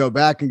able to go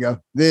back and go,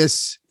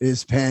 this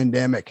is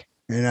pandemic,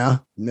 and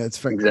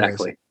that's exactly.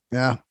 Crazy.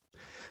 Yeah.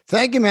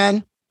 Thank you,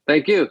 man.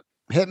 Thank you.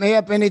 Hit me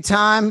up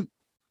anytime.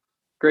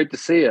 Great to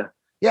see you.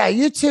 Yeah,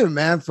 you too,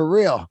 man. For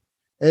real.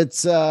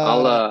 It's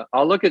I'll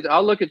look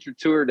at your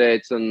tour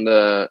dates, and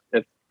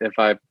if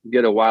I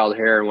get a wild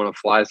hair and want to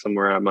fly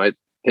somewhere, I might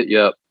hit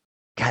you up.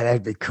 God,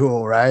 that'd be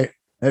cool, right?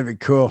 That'd be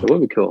cool. It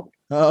would be cool.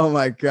 Oh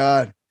my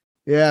God.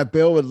 Yeah,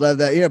 Bill would love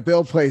that.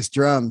 Bill plays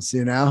drums,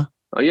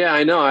 Oh yeah,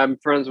 I know. I'm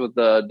friends with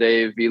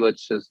Dave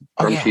Elich, his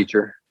drum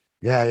teacher.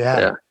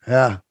 Yeah.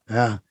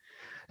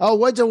 Oh,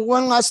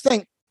 one last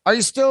thing? Are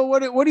you still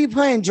what are you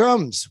playing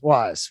drums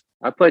wise?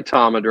 I play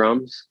Tama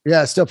drums.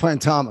 Yeah, still playing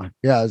Tama.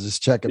 Yeah, I was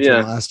just checking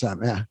from last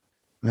time.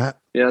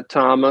 Yeah,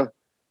 Tama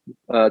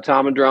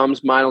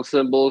drums, Meinl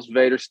cymbals,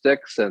 Vader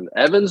sticks, and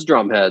Evans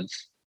drum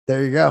heads.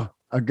 There you go.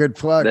 A good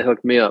plug. They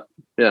hooked me up.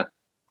 Yeah.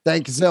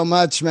 Thank you so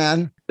much,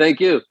 man.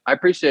 Thank you. I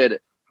appreciate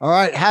it. All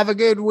right. Have a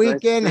good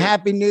weekend. Nice.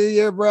 Happy New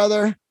Year,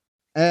 brother.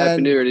 And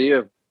Happy New Year to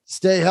you.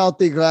 Stay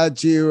healthy.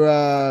 Glad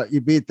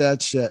you beat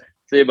that shit.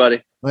 See you,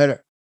 buddy.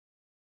 Later.